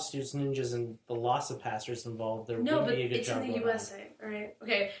prostitutes, ninjas, and Velocipastors involved, there No, would but be a good it's job in the going USA, alright?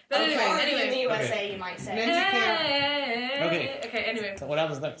 Okay. But Okay. Or in the anyway. USA, you might say. Ninja camp. Okay. Anyway. So what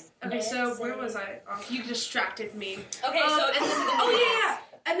happens next? Okay, so where was I? Oh, you distracted me. Okay, so and this is the oh ninjas. yeah.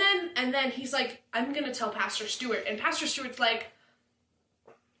 And then he's like, I'm gonna tell Pastor Stewart, and Pastor Stewart's like,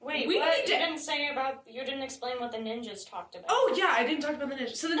 Wait, We what? need to- You didn't explain what the ninjas talked about. oh yeah, I didn't talk about the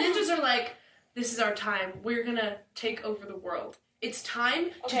ninjas. So the ninjas are like, this is our time. We're gonna take over the world. It's time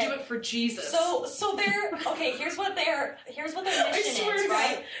to Okay. do it for Jesus. So they're okay. Here's what their mission swear is, to God.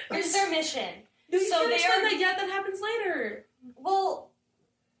 right? Here's their mission. No, you so can't they explain are- that yet. That happens later. Well,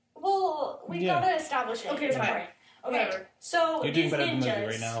 we Yeah. gotta establish it. Okay, It's fine. important. Okay, Whatever. so You're doing these better than the ninjas, movie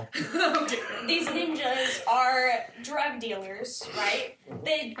right now. Okay. These ninjas are drug dealers, right?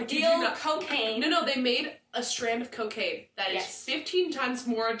 They I kid you deal not. cocaine. No, they made a strand of cocaine that is Yes. 15 times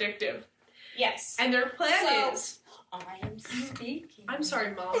more addictive. Yes. And their plan So- is... I'm speaking. I'm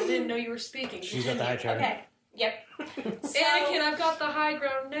sorry, Mom. I didn't know you were speaking. She's got the high chair. Okay. Yep. Anakin, I've got the high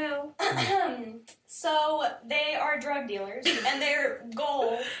ground now. So they are drug dealers, and their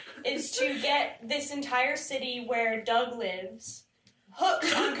goal is to get this entire city where Doug lives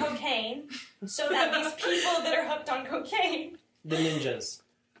hooked on cocaine, so that these people that are hooked on cocaine. The ninjas.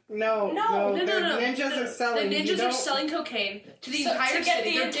 No, No, the no. ninjas are selling. The You ninjas are don't- selling cocaine to the So entire to get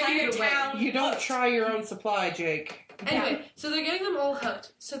city. the They're giving entire it away. town. You don't hooked. try your own supply, Jake. Anyway, so they're getting them all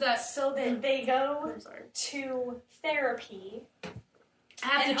hooked so that... So then they go I'm sorry. to therapy,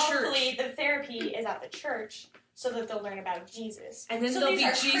 At and the hopefully church. the therapy is at the church, so that they'll learn about Jesus. And then so they'll these be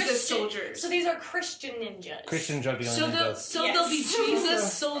are Jesus Christian- soldiers. So these are Christian ninjas. Christian drug dealing So ninjas. they'll be Yes.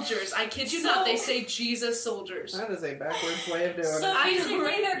 Jesus soldiers. I kid you So- not, they say Jesus soldiers. That is a backwards way of doing So it. I know, basically,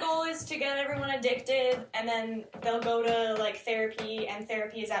 right? their goal is to get everyone addicted, and then they'll go to like therapy, and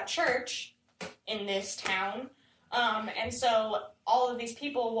therapy is at church in this town. And so all of these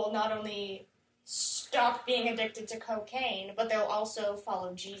people will not only stop being addicted to cocaine, but they'll also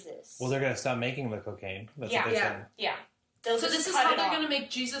follow Jesus. Well, they're gonna stop making the cocaine. That's Yeah. what they're Yeah. saying. yeah. They'll So just this is cut how it they're off. going to make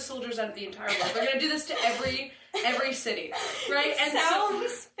Jesus soldiers out of the entire world. They're going to do this to every city, right? It And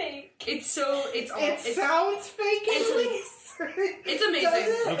sounds fake. it's so it's It it's sounds fake. It's amazing. Does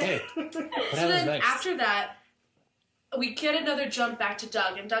it? Okay. What So happens then next? after that, we get another jump back to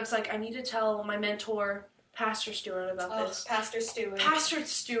Doug, and Doug's like, I need to tell my mentor, Pastor Stewart, about Oh, this. Pastor Stewart. Pastor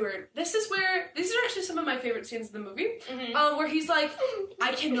Stewart. These are actually some of my favorite scenes in the movie, Mhm. where he's like,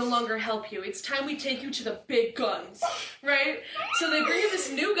 I can no longer help you. It's time we take you to the big guns, right? So they bring in this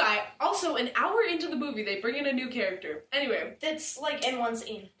new guy. Also, an hour into the movie, they bring in a new character. Anyway, That's like in one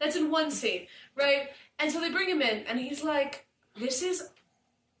scene. that's in one scene, right? And so they bring him in, and he's like,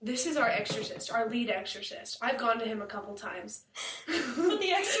 this is our exorcist, our lead exorcist. I've gone to him a couple times. But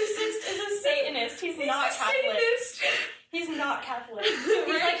the Exorcist is a Satanist. He's not a Catholic. Satanist. He's not Catholic. He's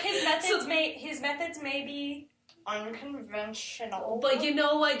Right? like his So- methods may be unconventional. But you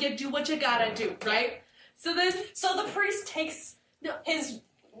know what? You do what you gotta do, right? So then, so the priest takes No. his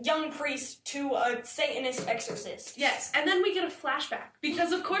young priest to a Satanist exorcist. yes, and then we get a flashback.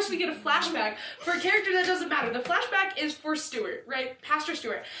 Because of course we get a flashback for a character that doesn't matter. The flashback is for Stewart, right? Pastor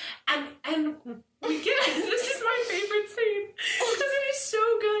Stewart. And we get this is my favorite scene. Because it is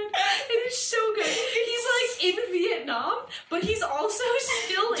so good. It is so good. He's like in Vietnam, but he's also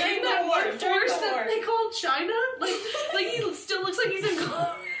still During in the that war, one during force the that war. they call China. Like he still looks like he's in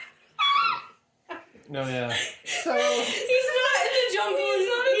No, yeah. So He's not in the jungle.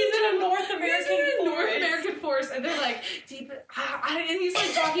 He's in a North American He's in a North forest. American forest, and they're like deep, and he's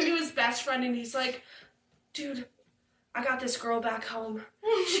like talking to his best friend, and he's like, "Dude, I got this girl back home.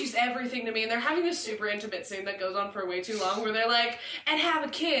 She's everything to me." And they're having a super intimate scene that goes on for way too long, where they're like, "And have a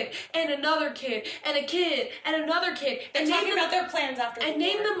kid, and another kid, and a kid, and another kid, They're and talking name them." about their plans after the And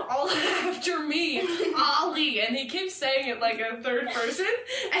name war. them all after me, Ali. And he keeps saying it like a third person.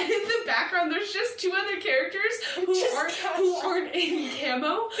 And in the background, there's just two other characters who aren't in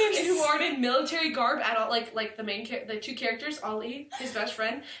camo and who aren't in military garb at all. Like the two characters, Ali, his best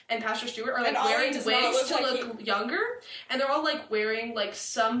friend, and Pastor Stewart, are like And Ali wearing does not wigs look to like look younger. and they're all like wearing like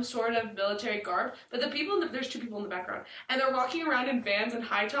some sort of military garb. But the people, there's 2 people in the background, and they're walking around in Vans and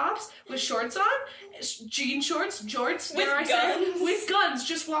high tops with shorts on, jean shorts, jorts, With dare I say, guns. with guns,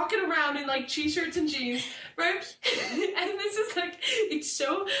 just walking around in like t-shirts and jeans, right? And this is like, it's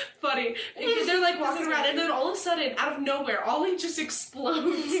so funny. They're like walking around, and then all of a sudden, out of nowhere, Ollie just explodes,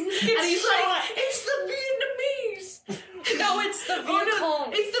 and he's like, "It's the Vietnamese." No, it's the Viet Oh,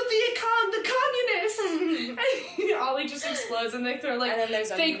 Cong. no, it's the Viet Cong, the communists. And Ollie just explodes, and they throw like And then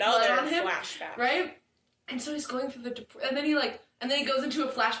there's fake blood another on him, flashback. right? And so he's going through and then he goes into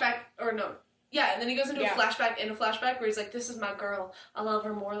a flashback, or no. Yeah, and then he goes into a flashback where he's like, "This is my girl. I love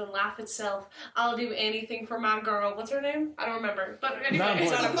her more than life itself. I'll do anything for my girl." What's her name? I don't remember. But anyway, Not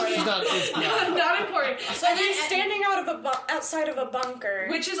important. She's not, it's not. not important. So he's standing outside of a bunker.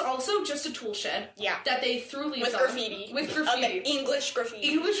 Which is also just a tool shed. Yeah. That they threw leaves With on. graffiti. With graffiti. Okay, English graffiti.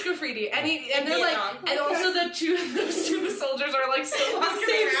 English graffiti, and they're Vietnam. like, and also those two soldiers are like still walking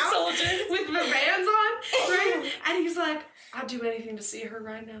Same around soldiers. with the Vans on, right? And he's like, "I'd do anything to see her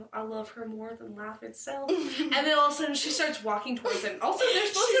right now. I love her more than life itself." And then all of a sudden she starts walking towards him. Also, they're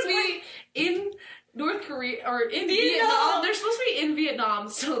supposed to be in North Korea or in Vietnam. They're supposed to be in Vietnam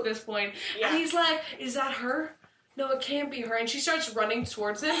still at this point. Yeah. And he's like, "Is that her? No, it can't be her." And she starts running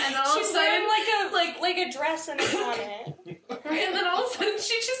towards him, and then all She's of a sudden, wearing like a dress and a bonnet. and then all of a sudden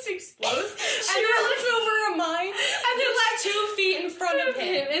she just explodes. She and they're runs over a mine, and they're like 2 feet in front of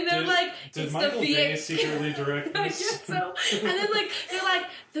him. and they're like, Did "It's Michael the Bay Viet." secretly direct I this? guess so. And then they're like,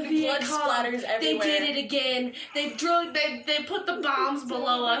 "The Viet Blood Cong, splatters they everywhere. did it again. They put the bombs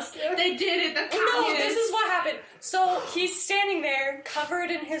below us. They did it. The No, communists." this is what happened. So he's standing there, covered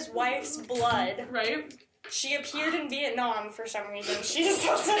in his wife's blood. right. She appeared in Vietnam for some reason. She just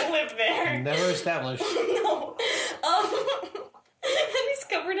doesn't live there. Never established. No. And he's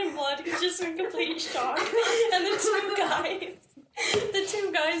covered in blood. He's just in complete shock. And the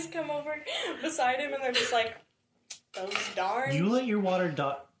two guys come over beside him, and they're just like, "Those darn, You let your water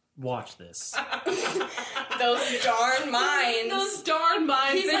watch this. those darn mines." Those darn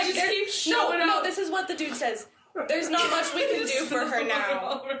mines. He's They like, just "There- keep showing no, up. this is what the dude says. There's not much we can do for her now.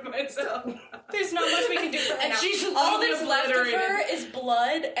 All over myself. There's not much we can do for her And now. she's All literally that's left of her obliterated. is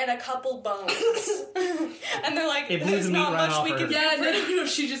blood and a couple bones." And they're like, It blew "There's the meat not right much off we her. can do Yeah, for no,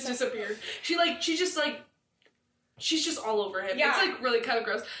 she just disappeared. She's just all over him. Yeah. It's like really kind of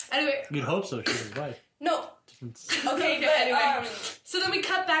gross. Anyway, You'd hope so. She's his wife. No. Okay, Okay, but anyway. So then we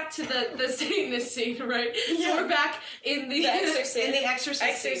cut back to the this scene, right? Yeah. So we're back in the Exorcist. in the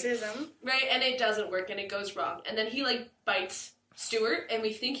exorcist scene, exorcism. right? And it doesn't work, and it goes wrong. And then he like bites Stuart, and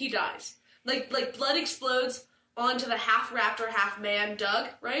we think he dies. Like blood explodes onto the half raptor, half man Doug,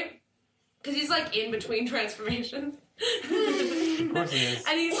 right? Because he's like in between transformations. Of course he is.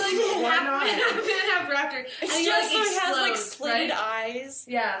 And he's like half man, half raptor. And It's he just so like he has like explodes, slitted right? eyes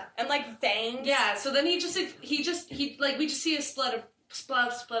Yeah. and like fangs. Yeah, so then we just see a blood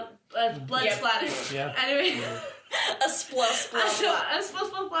Yep. splatter. Yeah. Anyway, A splatter,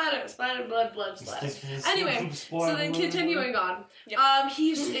 blood splatter. Anyway, so then continuing on, Yep.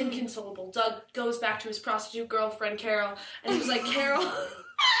 he's inconsolable. Doug goes back to his prostitute girlfriend Carol, and he's like, "Carol."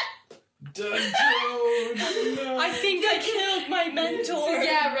 Doug Jones, no. I think I killed my mentor.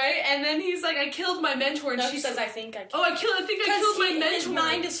 Yeah, right. And then he's like, "I killed my mentor," and No, she he says, "I think I killed." "Oh, I think I killed my mentor." His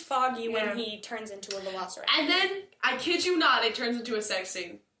mind is foggy Yeah. when he turns into a velociraptor. And then, I kid you not, it turns into a sex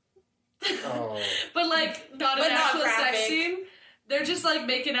scene. Oh. But like not But an not actual sex graphic. scene. They're just like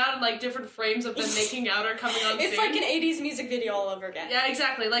making out, and like different frames of them making out are coming on It's scene. like an 80s music video all over again. Yeah,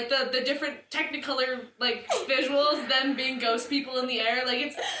 exactly. Like the different Technicolor like visuals, them being ghost people in the air.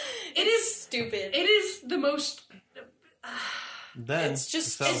 Like it is stupid. it is the most Then It's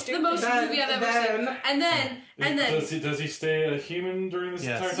just so, it's the most Then- movie I've ever then- seen. And then Does he stay a human during this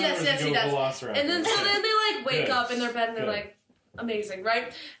Yes. entire time? Yes, or yes, does he go does. Velociraptor? And then so then they like wake Good. up in their bed and they're Good. like amazing,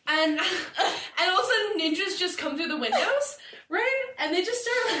 right? And all of a sudden ninjas just come through the windows, right? And they just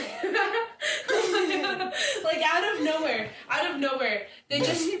start like out of nowhere.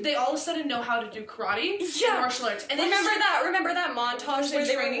 They all of a sudden know how to do karate Yeah. and martial arts. And they Remember just, that montage where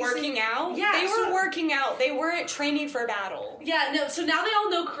they were training working out? Yeah, They so- were working out. They weren't training for battle. Yeah, no, so now they all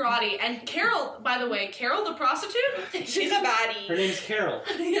know karate. And Carol, by the way, Carol the prostitute, She's a baddie. her name's Carol.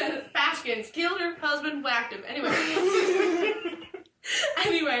 yeah, Baskins killed her husband, whacked him.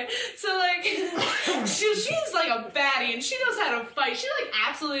 Anyway, so like she's like a baddie and she knows how to fight. She like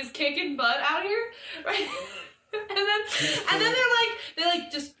absolutely is kicking butt out here, right? and then they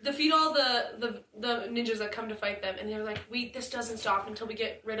like just defeat all the ninjas that come to fight them, and they're like, this doesn't stop until we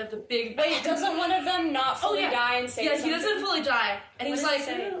get rid of the big. Wait, doesn't one of them not fully yeah. die and say Yeah, something? he doesn't fully die, and What he's does like, he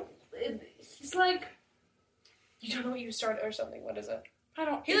say? he's like, You don't know what you started or something. What is it? I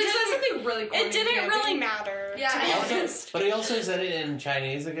don't. He like said something really cool. It didn't really matter. Yeah, to be I know. honest. But he also said it in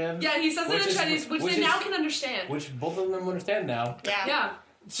Chinese again. Yeah, he says it in Chinese, which they is- now can understand. Which both of them understand now. Yeah. Yeah.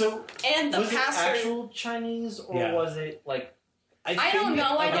 So And the was it pastor. actual Chinese or Yeah. was it like? I think don't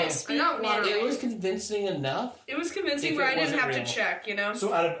know. I okay, don't speak not Mandarin. It was convincing enough. It was convincing If where it I didn't wasn't have real. to check, you know?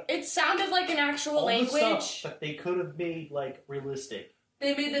 So out of It sounded like an actual all the language. stuff that they could have made like realistic.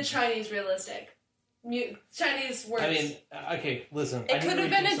 They made the Chinese realistic. Chinese words. I mean, okay, listen. It could have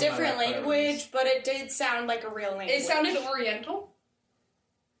been a some of different my language, but it did sound like a real language. it sounded oriental.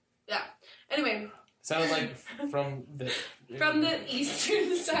 Yeah. Anyway, Sounded like from the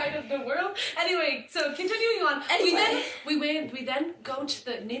eastern side of the world. Anyway, so continuing on, Anyway. we then go to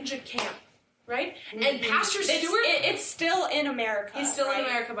the ninja camp, right? And Pastor Stewart, It's still in America. he's still in right?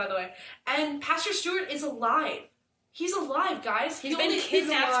 America, by the way. And Pastor Stewart is alive. He's alive, guys. He's been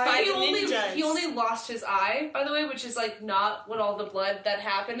kidnapped by the ninjas. He only lost his eye, by the way, which is like not what all the blood that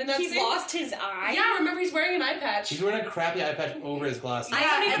happened in that He scene. lost his eye. Yeah, remember he's wearing an eye patch. He's wearing a crappy eye patch over his glasses. I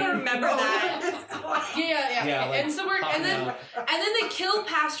don't even and- remember that. Yeah. like, And so we're popping and out. then they kill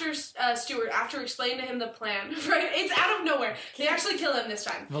Pastor Stewart after explaining to him the plan. Right? It's out of nowhere. They actually kill him this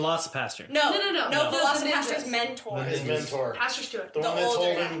time. Velocipaster. No, No. no. The Velocipaster's ninjas. mentor, His mentor, Pastor Stewart. the the one that told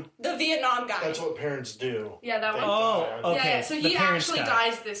older, him the Vietnam guy. that's what parents do. Yeah, that one. Oh, okay. Yeah, so The he parents actually guy.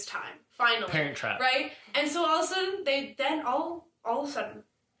 dies this time. Finally. Parent Trap. Right? And so all of a sudden all of a sudden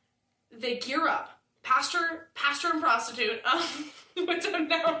they gear up. Pastor and prostitute, which I'm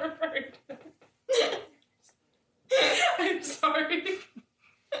now referring to. I'm sorry.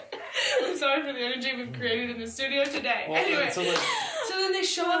 I'm sorry for the energy we've created in the studio today. Well, anyway, so like, so then they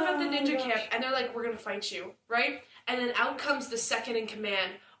show up at the ninja camp and they're like, we're gonna fight you, right? And then out comes the second in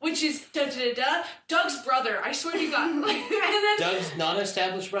command, which is Doug's brother. I swear to God. Like, and then Doug's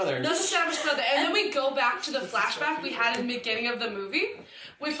non-established brother. Doug's established brother. And then we go back to the flashback we had in the beginning of the movie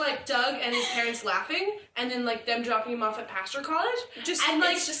with like Doug and his parents laughing and then like them dropping him off at Pastor College. Just and,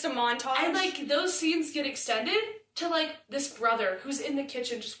 like, it's just a montage. And like those scenes get extended to like this brother who's in the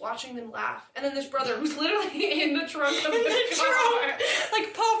kitchen just watching them laugh. And then this brother who's literally in the trunk of the car.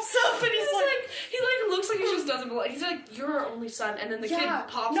 like pops up and he's like, He like looks like he just doesn't belong. He's like, you're our only son. And then the kid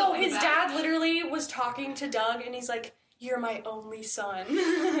pops no, up in his the back. dad literally was talking to Doug and he's like, "You're my only son."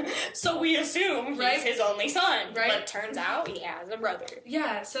 So we assume Right? he's his only son, Right? But turns out he has a brother.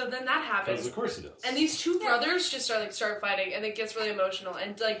 Yeah, so then that happens. Because of course he does. And these two brothers just start fighting, and it gets really emotional.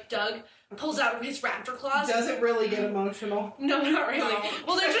 And like Doug pulls out his raptor claws. Does it really get emotional? No, not really. No.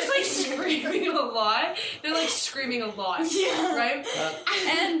 Well, they're just like screaming a lot. They're like screaming a lot. Yeah. Right?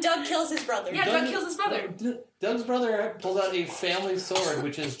 And Doug kills his brother. Yeah, Doug kills his brother. Doug's brother pulls out a family sword,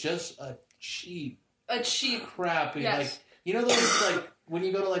 which is just a cheap A cheap. crap. Yes. Like, you know those like when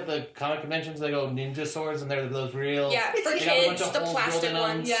you go to like the comic conventions, they go ninja swords, and they're those real. Yeah, for they got a bunch kids, of the holes plastic drilled in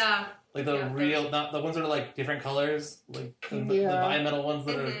them. ones. Yeah. Like the Yeah, real, not the ones that are like different colors, like the Yeah. bimetal ones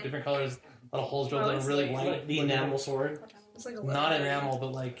that are Mhm. different colors, a lot of holes drilled in them, Oh, really it's light. Like the enamel sword. It's like a Not enamel,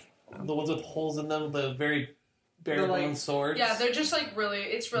 but like the ones with holes in them, the very bare The, like- bone swords. Yeah, they're just like really.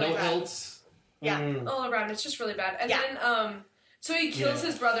 It's really no bad. hilts. Yeah. All around, it's just really bad. And Yeah. then so he kills Yeah.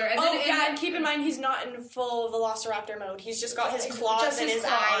 his brother, and Oh then yeah, and keep in mind he's not in full Velociraptor mode. He's just got his claws Just and his his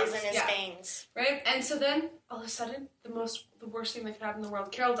claws, eyes and his yeah. fangs. right? And so then, all of a sudden, the worst thing that could happen in the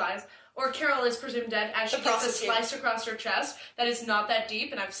world, Carol dies. Or Carol is presumed dead as she The gets a prostitute. slice across her chest that is not that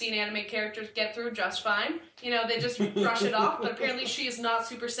deep, and I've seen anime characters get through just fine. You know, they just brush it off, but apparently she is not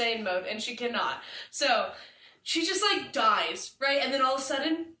Super Saiyan mode, and she cannot. So, she just, like, dies, right? And then all of a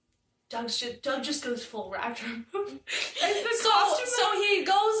sudden, Doug just goes full raptor mode. And the costume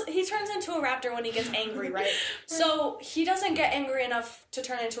So he turns into a raptor when he gets angry, right? So he doesn't get angry enough to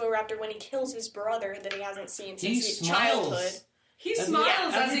turn into a raptor when he kills his brother that he hasn't seen He since smiles. childhood. he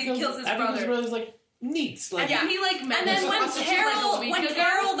smiles as he kills his after brother. brother's like neat. Like, And he, like, met And then this when prostitute, like, a week ago.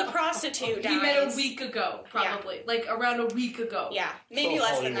 Carol the prostitute dies, He met a week ago, probably. Like, around a week ago. Yeah, maybe So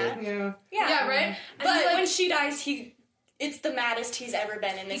less than that. Hollywood. Yeah. Yeah, right? And But he, like, when she dies, it's the maddest he's ever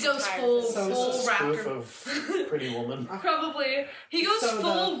been in he this goes entire full, film. So this full is a spoof raptor. of Pretty Woman. Probably. He goes So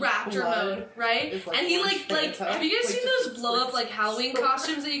full the raptor blood mode, right? is, like, And he orange Fanta. have you guys Like, seen just those blow up like, like Halloween so-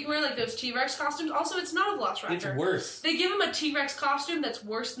 costumes that you can wear, like those T-Rex costumes? Also, it's not a Velociraptor. it's worse. They give him a T-Rex costume that's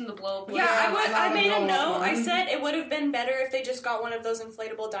worse than the blow up. Yeah, Yeah, I made a not note. I one. said it would have been better if they just got one of those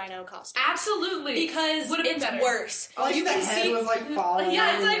inflatable dino costumes. Absolutely. Because Would've been it's better. worse. Like You the can head see- was like falling.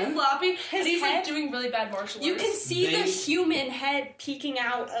 Yeah, it's on like him. floppy. And he's like head- doing really bad martial arts. You can see the They- human head peeking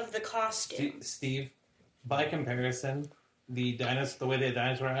out of the costume. Steve, by comparison, the way the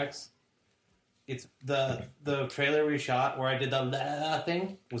dinosaur acts, it's the trailer we shot where I did the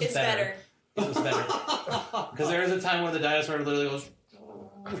thing was It's better. It was better. Because there is a time when the dinosaur literally goes...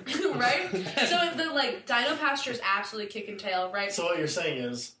 Right? So the Dino Pasture is absolutely kicking tail, right? So what you're saying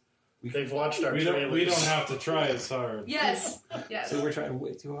is they've watched our We trailers. don't have to try as hard. Yes. So we're trying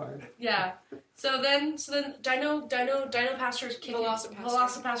way too hard. Yeah. So then Dino Pasture is kicking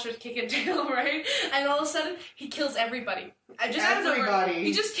Velocipaster is kicking tail, right? And all of a sudden he kills everybody. Out of nowhere, Everybody.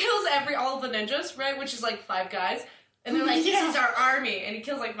 he just kills all of the ninjas, right? Which is 5 guys. And they're like, this is our army, and he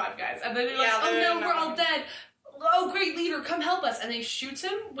kills 5 guys. And then they're like, oh no, we're all dead. Oh, great leader, come help us. And they shoots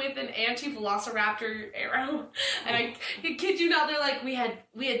him with an anti-velociraptor arrow. And I kid you not, they're like, we had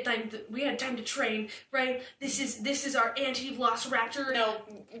time to train, right? This is our anti-velociraptor. No,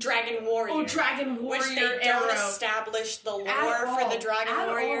 Dragon Warrior. Oh, Dragon Warrior Which they arrow. don't establish the lore At for all. the Dragon At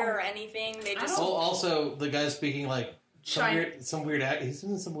Warrior all. or anything. They just Oh, also, the guy's speaking some weird accent. He's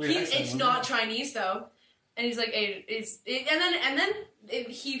in some weird accent. It's not Chinese though. And he's like, and then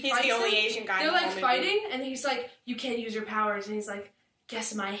he he's fights the only him. Asian guy. They're in the whole movie. fighting, and he's like, you can't use your powers. And he's like,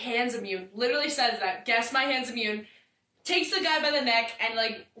 guess my hand's immune. Literally says that. Guess my hand's immune. Takes the guy by the neck and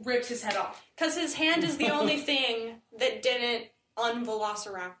rips his head off. Because his hand is the only thing that didn't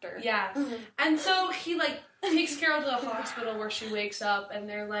un-Velociraptor. Yeah. And so he takes Carol to the hospital where she wakes up, and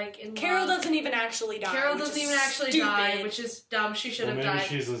they're in Carol love. doesn't even actually die. Carol which doesn't is even actually stupid. die, which is dumb. She should Well, have maybe died.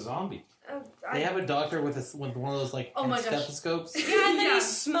 she's a zombie. They have a doctor with one of those Oh my gosh. stethoscopes. Yeah, and then Yeah.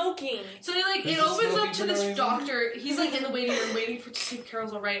 he's smoking. So it He's opens just up smoking to for no this reason? doctor. He's in the waiting room waiting to see if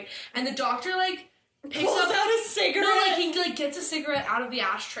Carol's alright. And the doctor picks Pulls up out a cigarette. No, he gets a cigarette out of the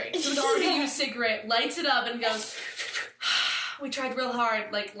ashtray. So the already used cigarette, lights it up and goes, we tried real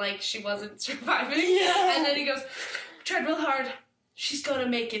hard, like she wasn't surviving. Yeah. And then he goes, tried real hard. She's gonna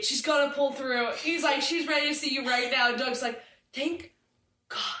make it. She's gonna pull through. He's like, she's ready to see you right now. And Doug's like, thank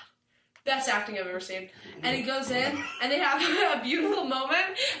God. Best acting I've ever seen. And he goes in, and they have a beautiful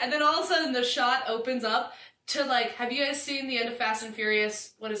moment, and then all of a sudden the shot opens up to have you guys seen the end of Fast and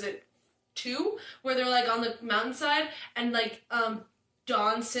Furious, what is it, 2? Where they're on the mountainside, and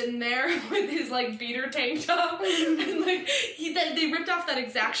Don's sitting there with his beater tank top, and they ripped off that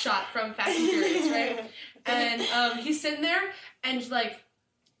exact shot from Fast and Furious, right? And he's sitting there, and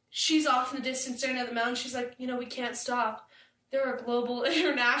she's off in the distance staring at the mountain. She's like, we can't stop. They're a global,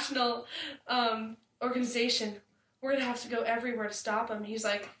 international organization. We're gonna have to go everywhere to stop them. He's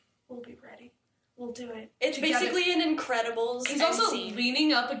like, we'll be ready. We'll do it. It's together. basically an Incredibles. He's also scene.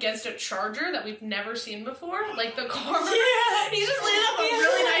 leaning up against a Charger that we've never seen before, the car. Yeah. He's just leaning up a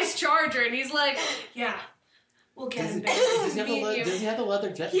really nice Charger, and he's like, yeah, we'll get him, baby. Does he have the leather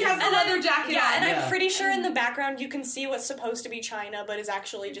jacket? He has the leather jacket Yeah, on. and Yeah. I'm pretty sure in the background you can see what's supposed to be China, but is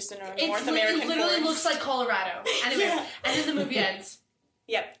actually just in a North American It literally forest. looks like Colorado. Anyway, Yeah. and then the movie ends.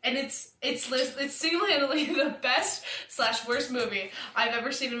 Yep. And it's single-handedly the best / worst movie I've ever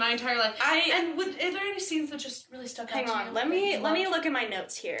seen in my entire life. Are there any scenes that just really stuck out Hang to on, you? let me look at my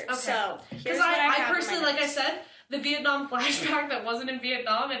notes here. Okay. So, Because here's what I I have in personally, my like I notes. said, the Vietnam flashback that wasn't in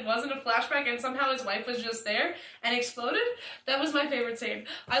Vietnam, it wasn't a flashback, and somehow his wife was just there and exploded. That was my favorite scene.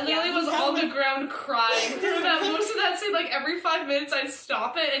 I literally was on the ground crying through that most of that scene. Every 5 minutes, I'd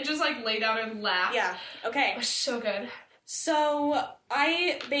stop it and just lay down and laugh. Yeah. Okay. It was so good. So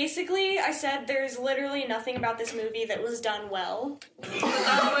I said there's literally nothing about this movie that was done well.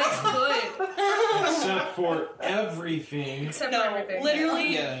 That was good. Except for everything. Except for No, everything.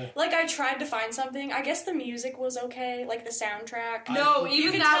 literally. Yeah. I tried to find something. I guess the music was okay, the soundtrack. No, You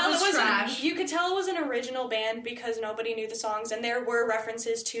even could that tell was it was trash. you could tell it was an original band because nobody knew the songs, and there were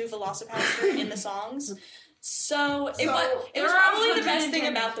references to Velocipaster in the songs. So it was there are probably the best thing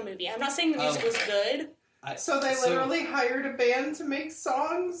 110. about the movie. I'm not saying the music was good. So they literally hired a band to make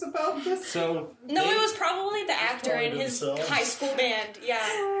songs about this? So No, it was probably the actor probably in his themselves. high school band. Yeah.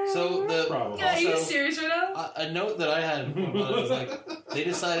 So the Probably. Yeah, are you also, serious right now? a note that I had was they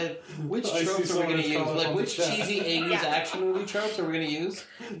decided which I see tropes are we someone going to is use, calling on which the chat. cheesy 80s Yeah. action movie tropes are we going to use?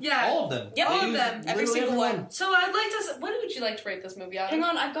 Yeah. All of them. Yep. They All of used them. Every literally single every one. So I'd like to. What would you like to rate this movie out? Hang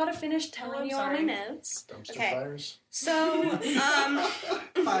on, I've got to finish telling I'm you all my sorry. notes. Dumpster Okay. fires. So,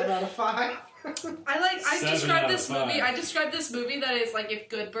 5 out of 5. I 7 described out this of 5. movie. I described this movie that is if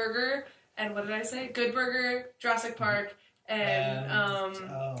Good Burger and what did I say? Good Burger, Jurassic Park, and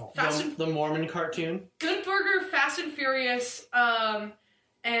Fast and The Mormon cartoon. Good Burger, Fast and Furious,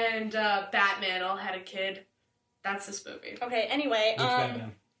 and Batman all had a kid. That's this movie. okay, anyway, Which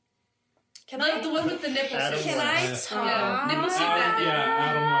Batman? can The I one with the nipple Adam suit. can I West. talk? Yeah, nipple suit Batman. Yeah,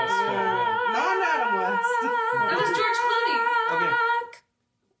 Adam West. Not Adam West. That was George Clooney. Okay.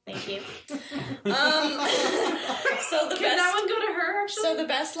 Thank you. So the Can best. that one go to her? Actually. So the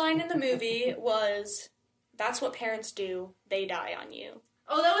best line in the movie was, "That's what parents do. They die on you."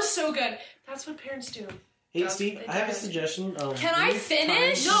 Oh, that was so good. That's what parents do. Hey, Just Steve, like I have a that. suggestion. Can I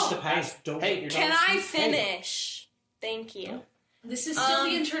finish? No. The past. Don't Hey, let your Can dog I sleep. finish? Thank you. This is still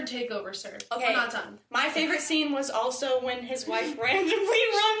the intern takeover, sir. Okay. We're not done. My favorite scene was also when his wife randomly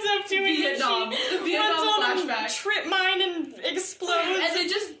runs up to him Vietnam. and The she Vietnam runs on flashback. a trip mine and explodes. And they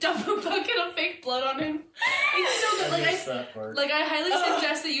just dump a bucket of fake blood on him. It's so good. I missed that part. I highly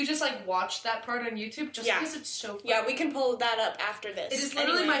suggest that you just watch that part on YouTube just because it's so fun. Yeah, we can pull that up after this. It is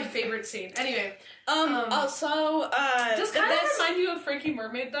literally Anyway. my favorite scene. Anyway, Also, does the kind of best- remind you of Frankie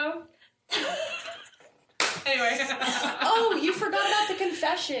Mermaid though? Anyway. Oh, you forgot about the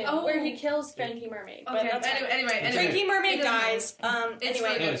confession Oh. where he kills Frankie Mermaid. But Okay. that's fine. Anyway. Frankie Mermaid It doesn't dies. It's Anyway,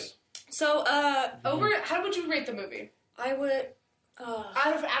 really good. Yes. so How would you rate the movie? I would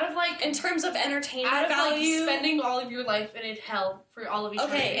Out of in terms of entertainment out of value. spending all of your life in hell for all of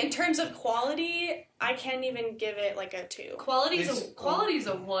eternity. Okay, in terms of quality, I can't even give it a 2. Quality's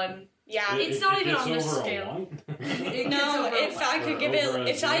a 1. Yeah, It's not even on this over a scale. 1? It no. gets over If I could give Over it, a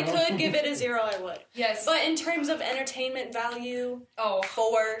if I 0? could give it a 0, I would. Yes. But in terms of entertainment value,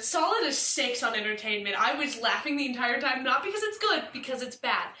 4. Solid is 6 on entertainment. I was laughing the entire time, not because it's good, because it's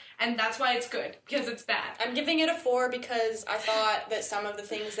bad. And that's why it's good, because it's bad. I'm giving it a 4 because I thought that some of the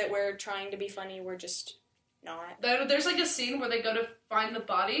things that were trying to be funny were just not. There's a scene where they go to find the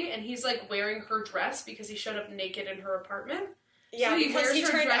body, and he's wearing her dress because he showed up naked in her apartment. Yeah, so he because wears he her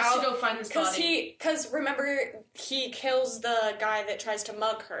turned dress out to go find this body. Because remember he kills the guy that tries to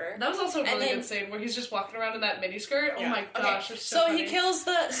mug her. That was also a really then- good scene where he's just walking around in that miniskirt. Oh Yeah. my gosh, it's so So funny. he kills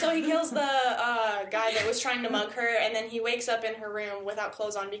the guy that was trying to mug her, and then he wakes up in her room without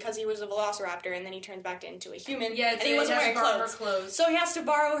clothes on because he was a velociraptor, and then he turns back into a human. Yeah, and he wasn't wearing borrow clothes. her clothes. So he has to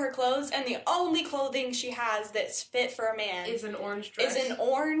borrow her clothes, and the only clothing she has that's fit for a man Is an orange dress. is an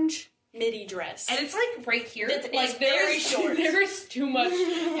orange midi dress. And it's right here. It's very short. There's too much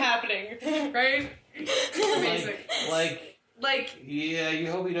happening, right? It's amazing. Yeah,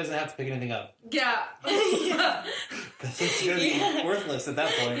 you hope he doesn't have to pick anything up. Yeah. Yeah. It's going to be worthless at that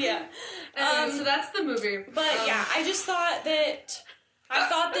point. Yeah. Anyway, so that's the movie. But yeah, I just thought that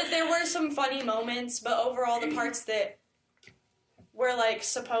there were some funny moments, but overall the parts that were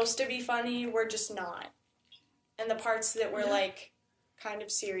supposed to be funny were just not. And the parts that were kind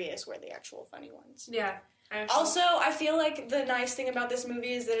of serious were the actual funny ones. Yeah. Also, I feel like the nice thing about this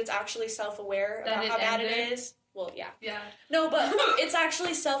movie is that it's actually self-aware That about it how bad ended? it is. Well, yeah. Yeah. No, but it's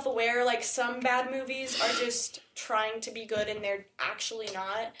actually self-aware. Some bad movies are just trying to be good and they're actually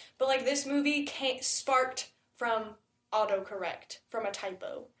not. But this movie sparked from autocorrect, from a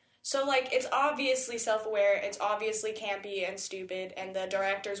typo. So it's obviously self-aware, it's obviously campy and stupid, and the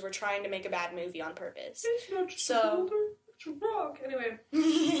directors were trying to make a bad movie on purpose. It's not just So- a boulder, it's a rock. Anyway.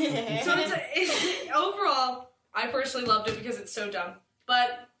 So it's overall, I personally loved it because it's so dumb.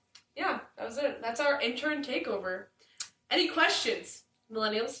 But yeah, that was it. That's our intern takeover. Any questions,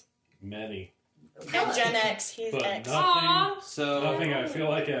 millennials? Many. And Gen X, he's But X. nothing, Aww. So, nothing I feel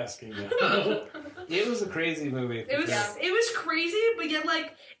like asking you. it was a crazy movie. It was crazy, but yet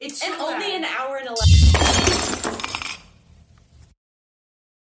it's so And only bad. an hour and 11.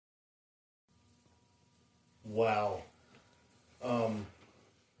 Wow.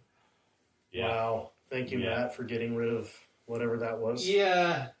 Yeah. Wow. Thank you, Yeah. Matt, for getting rid of whatever that was.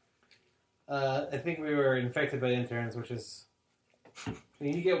 Yeah. I think we were infected by interns, which is...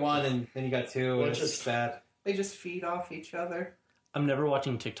 you get one and then you got two, and Which it's is- bad. They just feed off each other. I'm never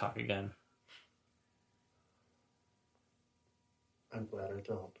watching TikTok again. I'm glad I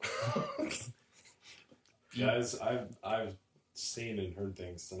don't. Guys, I've seen and heard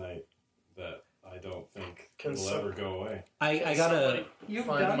things tonight that I don't think Can will some- ever go away. I gotta... You've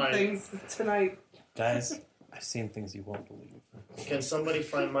Find done my- things tonight. Guys, I've seen things you won't believe. Can somebody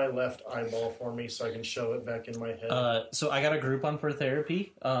find my left eyeball for me so I can show it back in my head? So I got a Groupon for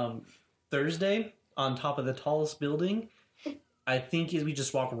therapy. Thursday, on top of the tallest building. I think we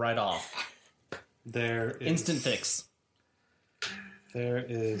just walk right off. There is... Instant fix. There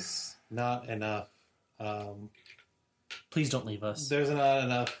is not enough... Please don't leave us. there's not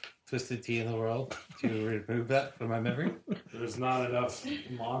enough Twisted Tea in the world to remove that from my memory. There's not enough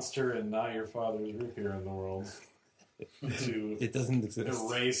Monster and Not Your Father's Root Beer in the world to It doesn't exist.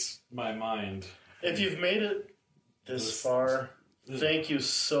 erase my mind. If you've made it this far, thank you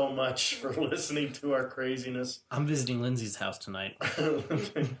so much for listening to our craziness. I'm visiting Lindsay's house tonight.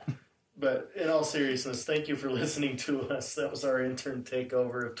 But in all seriousness, thank you for listening to us. That was our intern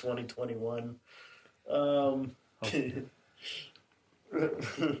takeover of 2021.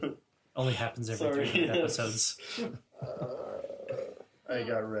 Only happens every Sorry, 300 yes. episodes. I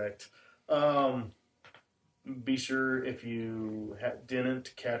got wrecked. be sure, if you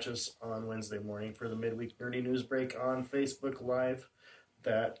didn't catch us on Wednesday morning, for the Midweek Nerdy News Break on Facebook Live.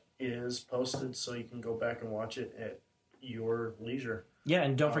 That is posted, so you can go back and watch it at your leisure. Yeah,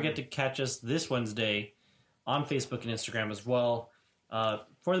 and don't forget to catch us this Wednesday on Facebook and Instagram as well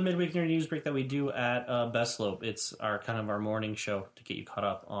for the Midweek Nerdy News Break that we do at Best Slope. It's our morning show to get you caught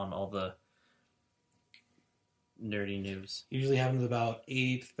up on all the nerdy news. Usually happens about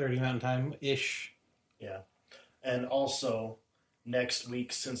 8:30 Mountain Time-ish. Yeah. And also, next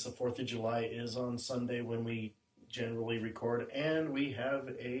week, since the 4th of July is on Sunday when we generally record, and we have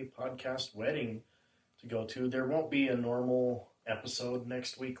a podcast wedding to go to. There won't be a normal episode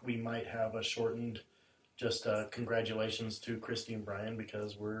next week. We might have a shortened, just congratulations to Christy and Brian,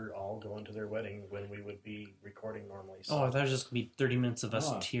 because we're all going to their wedding when we would be recording normally. So. Oh, I thought it was just going to be 30 minutes of us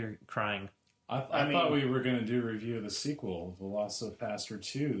crying. I thought we were going to do a review of the sequel, Velocipaster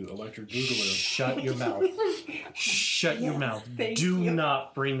 2, Electric Boogaloo. Shut your mouth. Shut your mouth. Do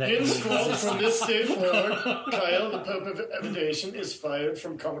not bring that Henceforth, from this day forward, Kyle, the Pope of Evidation, is fired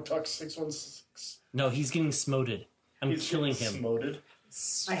from Comic Talk 616. No, he's getting smoted. He's killing him. Smoted.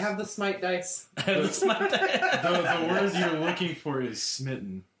 I have the smite dice. The word you're looking for is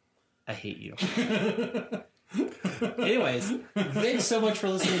smitten. I hate you. Anyways, thanks so much for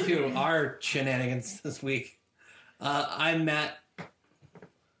listening to our shenanigans this week. I'm Matt.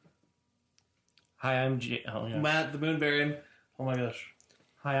 Hi, I'm Jake. Oh, yeah. Matt the Moon Baron. Oh my gosh.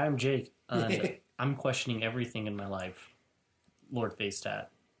 Hi, I'm Jake. I'm questioning everything in my life. Lord Facetat.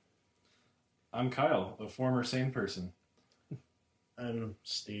 I'm Kyle, a former sane person. I'm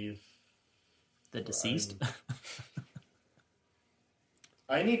Steve. The deceased?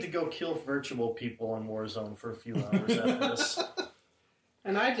 I need to go kill virtual people on Warzone for a few hours after this.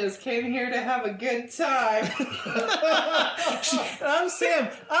 And I just came here to have a good time. I'm Sam.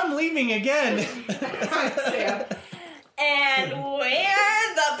 I'm leaving again. Hi, Sam. And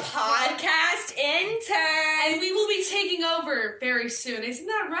we're the podcast intern. And we will be taking over very soon. Isn't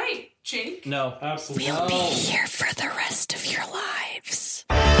that right, Jake? No. Absolutely. We'll be here for the rest of your lives.